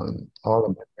 all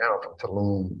of it now from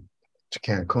Tulum to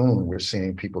Cancun, we're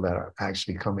seeing people that are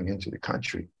actually coming into the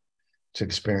country to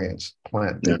experience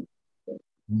plant. Yeah.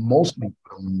 Mostly,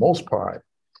 for the most part,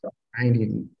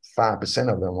 95%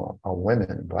 of them are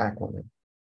women, Black women.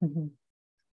 Mm-hmm.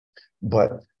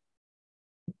 But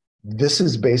this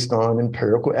is based on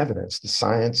empirical evidence. The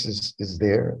science is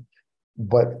there,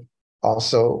 but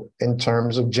also in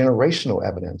terms of generational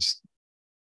evidence.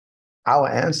 Our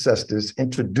ancestors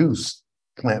introduced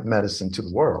plant medicine to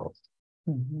the world.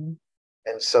 Mm-hmm.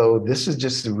 And so this is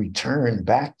just a return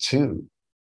back to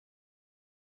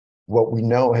what we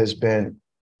know has been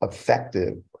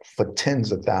effective for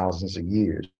tens of thousands of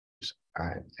years.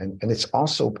 Right? And it's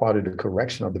also part of the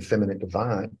correction of the feminine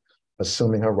divine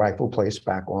assuming her rightful place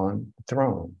back on the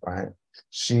throne, right?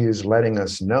 She is letting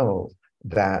us know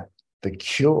that the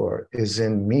cure is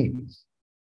in me,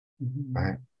 mm-hmm.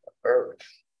 right? Earth.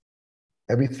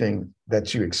 Everything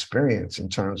that you experience in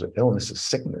terms of illness or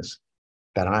sickness,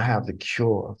 that I have the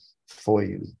cure for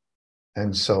you.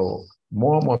 And so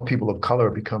more and more people of color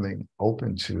are becoming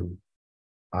open to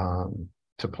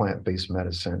plant-based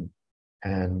medicine.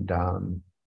 And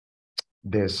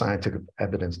there's scientific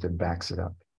evidence that backs it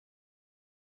up.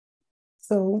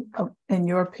 So in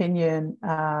your opinion,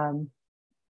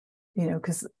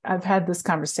 because I've had this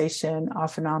conversation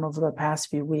off and on over the past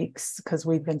few weeks, because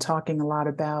we've been talking a lot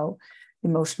about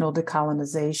emotional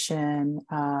decolonization,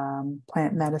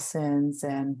 plant medicines,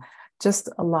 and just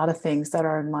a lot of things that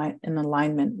are in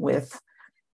alignment with,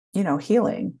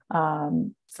 healing,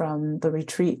 from the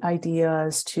retreat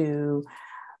ideas to,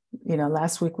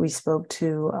 last week we spoke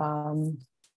to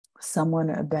someone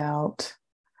about,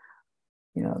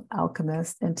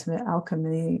 alchemist, intimate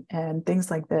alchemy, and things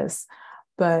like this.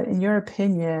 But in your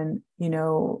opinion,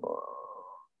 the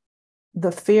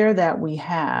fear that we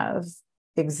have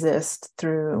exists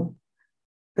through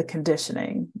the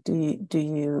conditioning. Do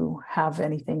you have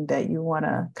anything that you want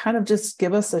to kind of just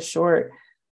give us a short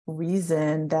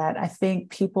reason that I think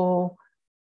people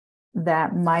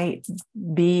that might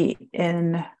be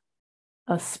in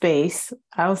a space,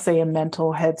 I'll say a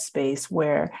mental headspace,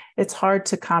 where it's hard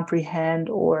to comprehend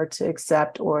or to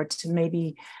accept or to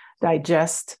maybe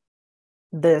digest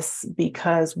this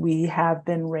because we have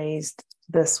been raised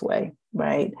this way,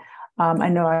 right? I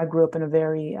know I grew up in a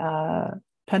very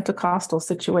Pentecostal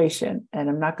situation, and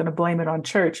I'm not going to blame it on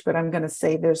church, but I'm going to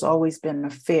say there's always been a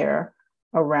fear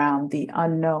around the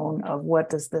unknown of what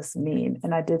does this mean.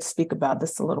 And I did speak about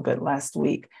this a little bit last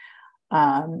week.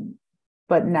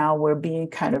 But now we're being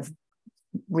kind of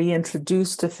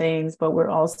reintroduced to things, but we're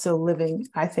also living,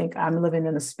 I think I'm living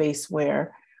in a space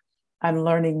where I'm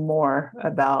learning more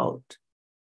about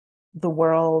the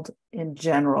world in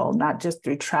general, not just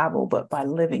through travel, but by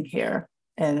living here,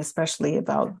 and especially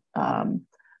about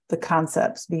the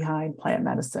concepts behind plant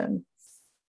medicine.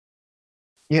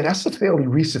 Yeah, that's a fairly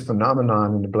recent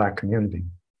phenomenon in the Black community,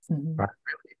 mm-hmm. right?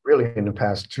 Really in the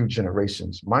past 2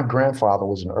 generations. My grandfather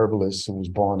was an herbalist who was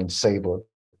born in Saba.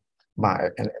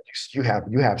 And you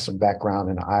have some background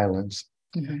in the islands.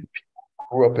 Mm-hmm.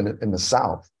 Grew up in the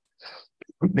South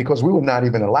because we were not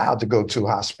even allowed to go to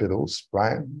hospitals,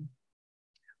 right?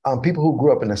 Mm-hmm. People who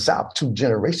grew up in the South 2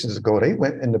 generations ago, they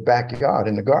went in the backyard,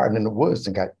 in the garden, in the woods,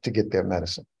 and got to get their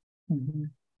medicine. Mm-hmm.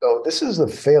 So this is a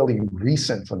fairly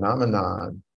recent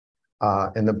phenomenon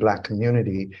in the Black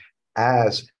community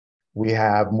as we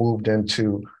have moved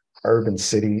into urban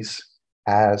cities,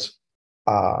 as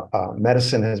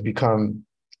medicine has become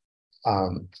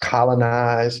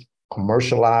colonized,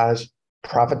 commercialized,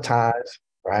 privatized,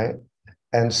 right?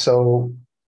 And so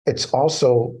it's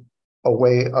also a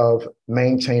way of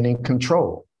maintaining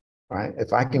control, right?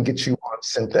 If I can get you on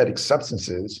synthetic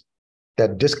substances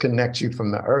that disconnect you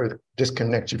from the earth,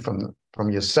 disconnect you from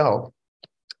yourself,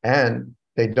 and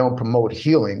they don't promote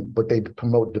healing, but they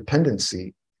promote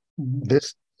dependency. This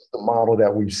is the model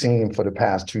that we've seen for the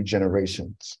past 2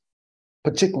 generations,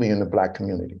 particularly in the Black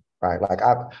community, right? Like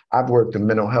I've worked in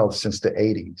mental health since the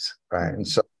 80s, right? And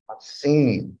so I've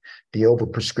seen the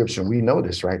overprescription. We know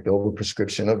this, right? The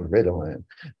overprescription of Ritalin,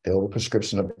 the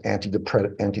overprescription of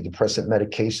antidepressant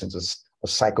medications, of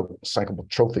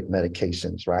psychotropic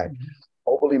medications, right?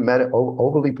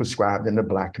 Overly prescribed in the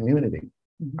Black community,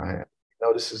 right? You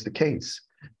know, this is the case.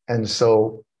 And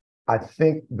so I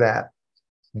think that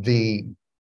the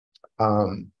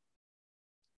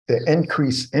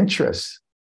increased interest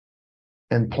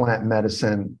in plant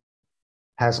medicine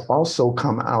has also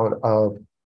come out of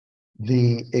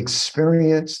the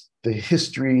experience, the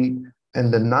history,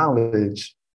 and the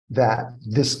knowledge that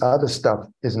this other stuff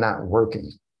is not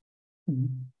working.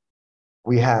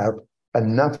 We have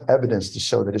enough evidence to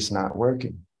show that it's not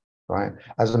working, right?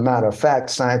 As a matter of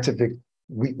fact,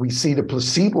 we see the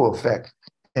placebo effect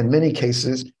in many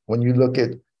cases. When you look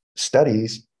at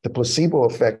studies, the placebo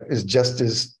effect is just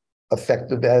as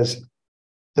effective as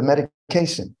the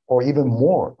medication, or even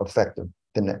more effective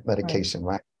than that medication,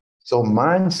 right? So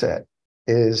mindset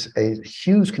is a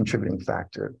huge contributing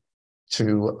factor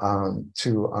to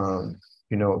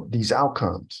these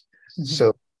outcomes.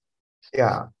 So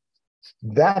yeah,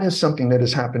 that is something that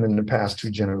has happened in the past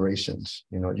 2 generations.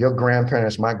 You know, your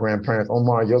grandparents, my grandparents,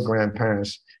 Omar, your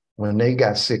grandparents, when they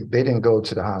got sick, they didn't go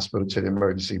to the hospital, to the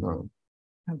emergency room.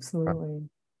 Absolutely.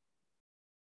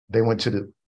 They went to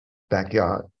the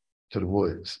backyard, to the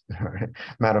woods. Right?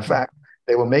 Matter of fact,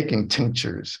 they were making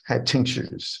had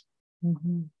tinctures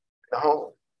in the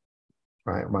home.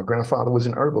 Right? My grandfather was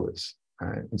an herbalist.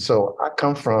 Right? And so I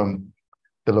come from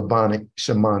the Labonic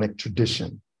shamanic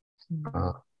tradition.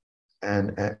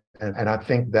 And I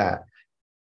think that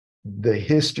the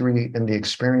history and the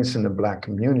experience in the Black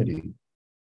community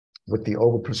with the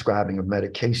overprescribing of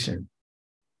medication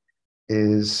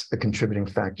is a contributing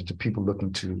factor to people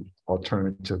looking to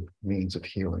alternative means of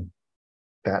healing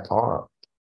that are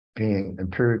being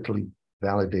empirically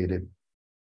validated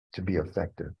to be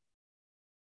effective.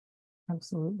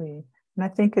 Absolutely. And I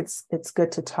think it's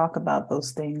good to talk about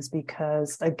those things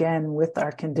because, again, with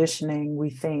our conditioning,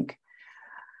 we think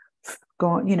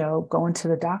going to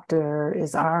the doctor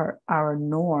is our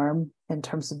norm in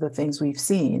terms of the things we've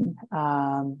seen.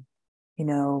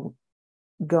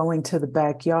 Going to the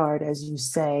backyard, as you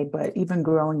say, but even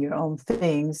growing your own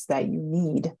things that you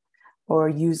need or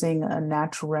using a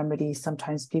natural remedy,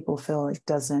 sometimes people feel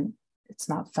it's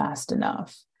not fast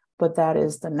enough, but that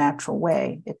is the natural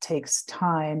way. It takes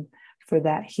time for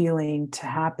that healing to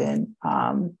happen.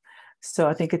 So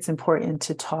I think it's important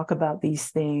to talk about these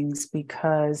things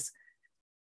because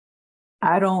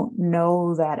I don't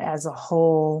know that as a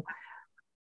whole,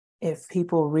 if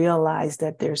people realize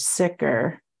that they're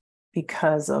sicker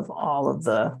because of all of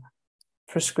the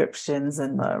prescriptions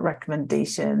and the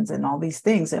recommendations and all these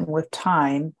things. And with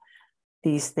time,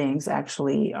 these things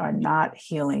actually are not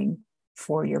healing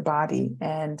for your body.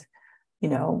 And,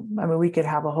 we could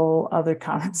have a whole other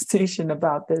conversation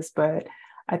about this, but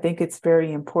I think it's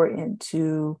very important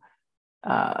to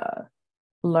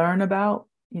learn about,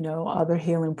 other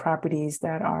healing properties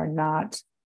that are not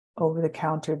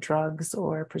over-the-counter drugs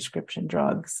or prescription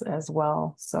drugs as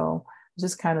well. So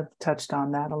just kind of touched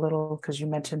on that a little because you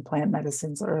mentioned plant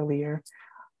medicines earlier.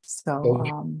 So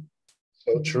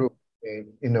true.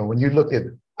 And, when you look at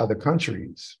other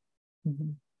countries,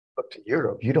 look to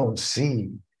Europe, you don't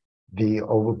see the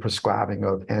overprescribing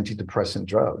of antidepressant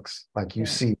drugs. Like you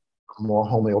see a more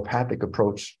homeopathic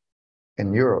approach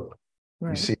in Europe.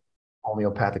 Right. You see a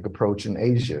homeopathic approach in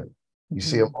Asia. You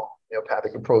see a more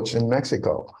homeopathic approach in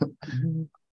Mexico.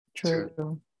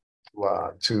 True.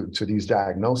 To these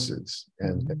diagnoses.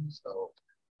 And so,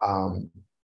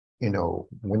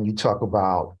 when you talk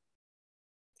about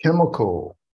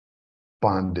chemical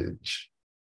bondage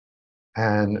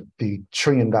and the $1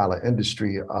 trillion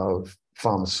industry of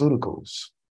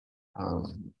pharmaceuticals,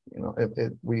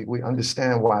 we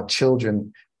understand why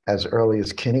children as early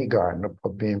as kindergarten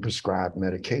are being prescribed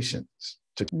medications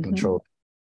to control,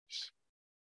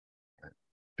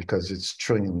 because it's $1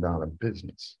 trillion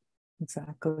business.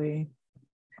 Exactly.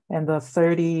 And the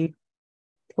 30+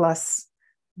 plus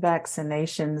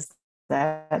vaccinations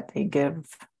that they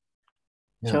give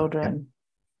children.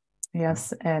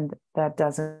 Yes, and that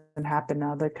doesn't happen in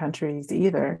other countries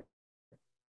either.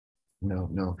 No.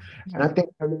 And I think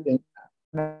we're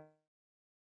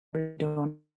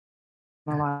doing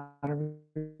a lot of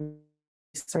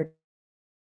research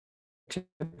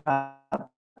about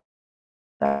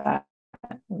that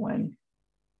when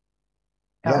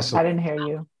so I didn't hear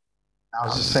you. I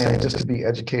was just saying, just to be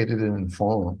educated and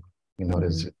informed, you know,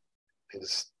 there's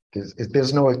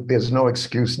no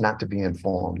excuse not to be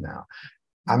informed now.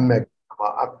 I met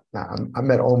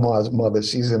Omar's mother.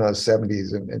 She's in her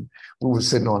 70s, and we were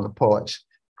sitting on the porch,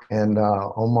 and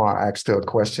Omar asked her a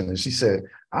question, and she said,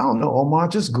 "I don't know, Omar,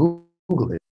 just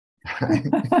Google it."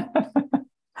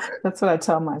 That's what I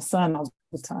tell my son all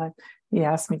the time. He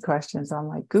asks me questions. I'm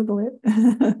like, Google it.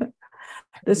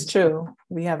 It's true.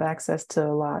 We have access to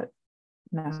a lot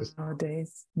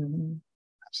nowadays. Mm-hmm.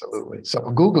 Absolutely. So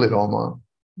Google it, Omar.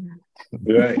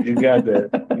 Right, you got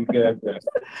that.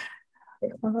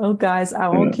 Well, guys, I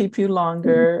won't keep you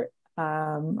longer.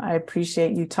 I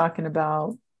appreciate you talking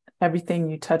about everything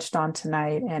you touched on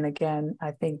tonight. And again,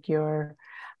 I think your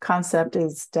concept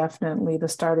is definitely the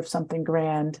start of something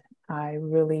grand. I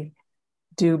really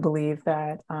do believe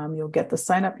that you'll get the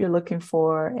sign up you're looking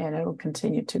for, and it will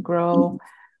continue to grow.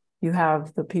 You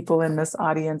have the people in this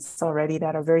audience already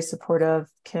that are very supportive.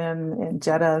 Kim and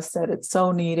Jetta said it's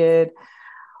so needed.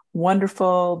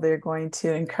 Wonderful. They're going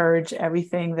to encourage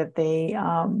everything that they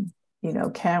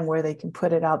can, where they can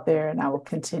put it out there, and I will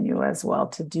continue as well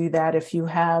to do that. If you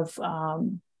have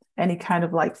any kind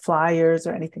of like flyers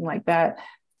or anything like that,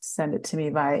 send it to me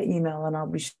via email, and I'll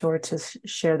be sure to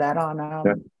share that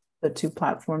on the two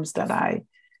platforms that I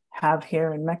have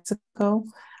here in Mexico.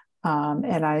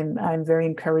 And I'm very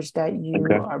encouraged that you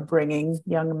are bringing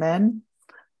young men,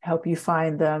 help you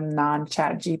find them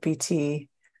non-chat GPT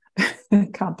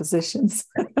compositions.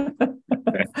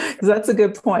 Because that's a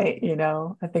good point.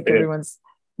 I think everyone's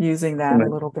using that a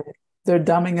little bit. They're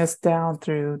dumbing us down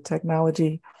through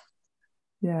technology.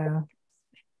 Yeah.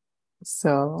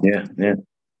 So yeah.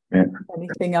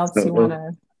 Anything else you want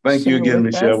to thank you again,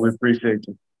 Michelle. We appreciate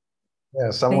you.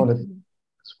 Yes, I want to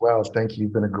as well. Thank you.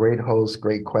 You've been a great host,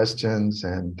 great questions,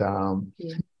 and fun.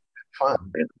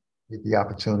 Get the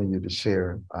opportunity to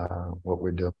share what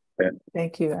we're doing.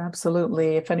 Thank you.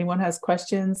 Absolutely. If anyone has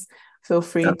questions, feel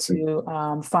free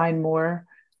to find more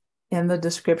in the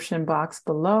description box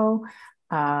below.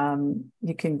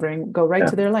 You can go right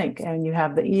to their link, and you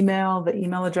have the email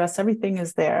address, everything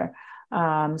is there.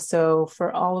 So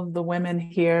for all of the women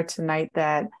here tonight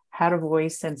that had a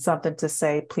voice and something to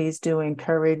say, please do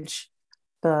encourage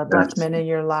the Black men in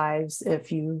your lives.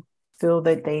 If you feel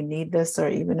that they need this, or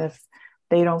even if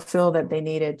they don't feel that they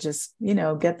need it, just,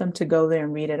 get them to go there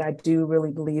and read it. I do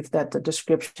really believe that the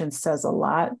description says a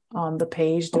lot on the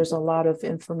page. There's a lot of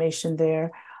information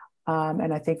there.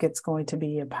 And I think it's going to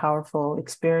be a powerful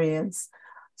experience.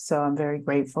 So I'm very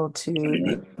grateful to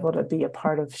be able to be a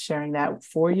part of sharing that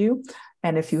for you.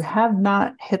 And if you have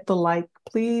not hit the like,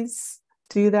 please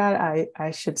do that.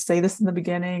 I should say this in the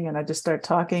beginning, and I just start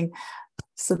talking.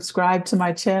 Subscribe to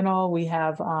my channel. We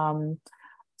have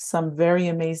some very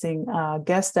amazing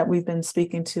guests that we've been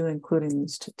speaking to, including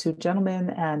two gentlemen.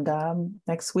 And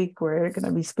next week, we're going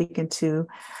to be speaking to,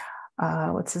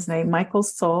 what's his name? Michael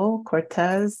Sol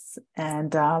Cortez.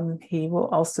 And he will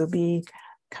also be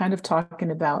kind of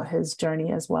talking about his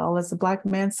journey as well as a Black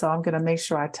man. So I'm going to make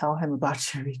sure I tell him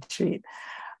about your retreat.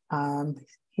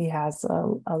 He has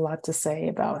a lot to say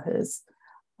about his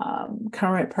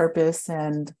current purpose,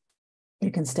 and you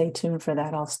can stay tuned for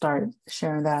that. I'll start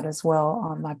sharing that as well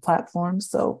on my platform.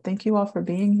 So thank you all for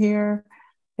being here.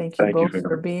 Thank you both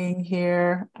for being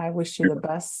here. I wish you the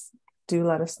best. Do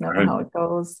let us know how it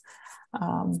goes.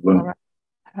 All right.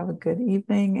 Have a good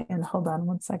evening. And hold on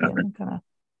one second. I'm gonna.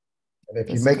 And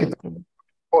if you make it to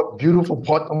beautiful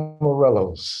Puerto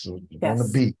Morelos on the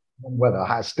beach, weather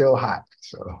still hot.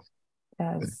 So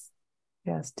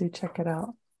yes, do check it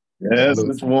out. Yes,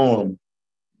 it's warm.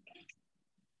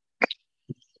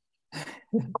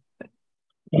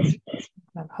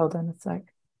 Hold on a sec.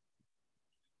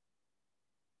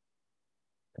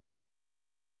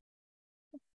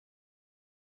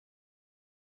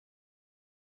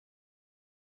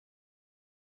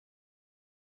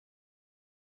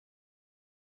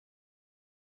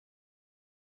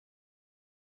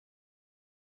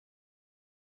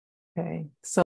 Okay, so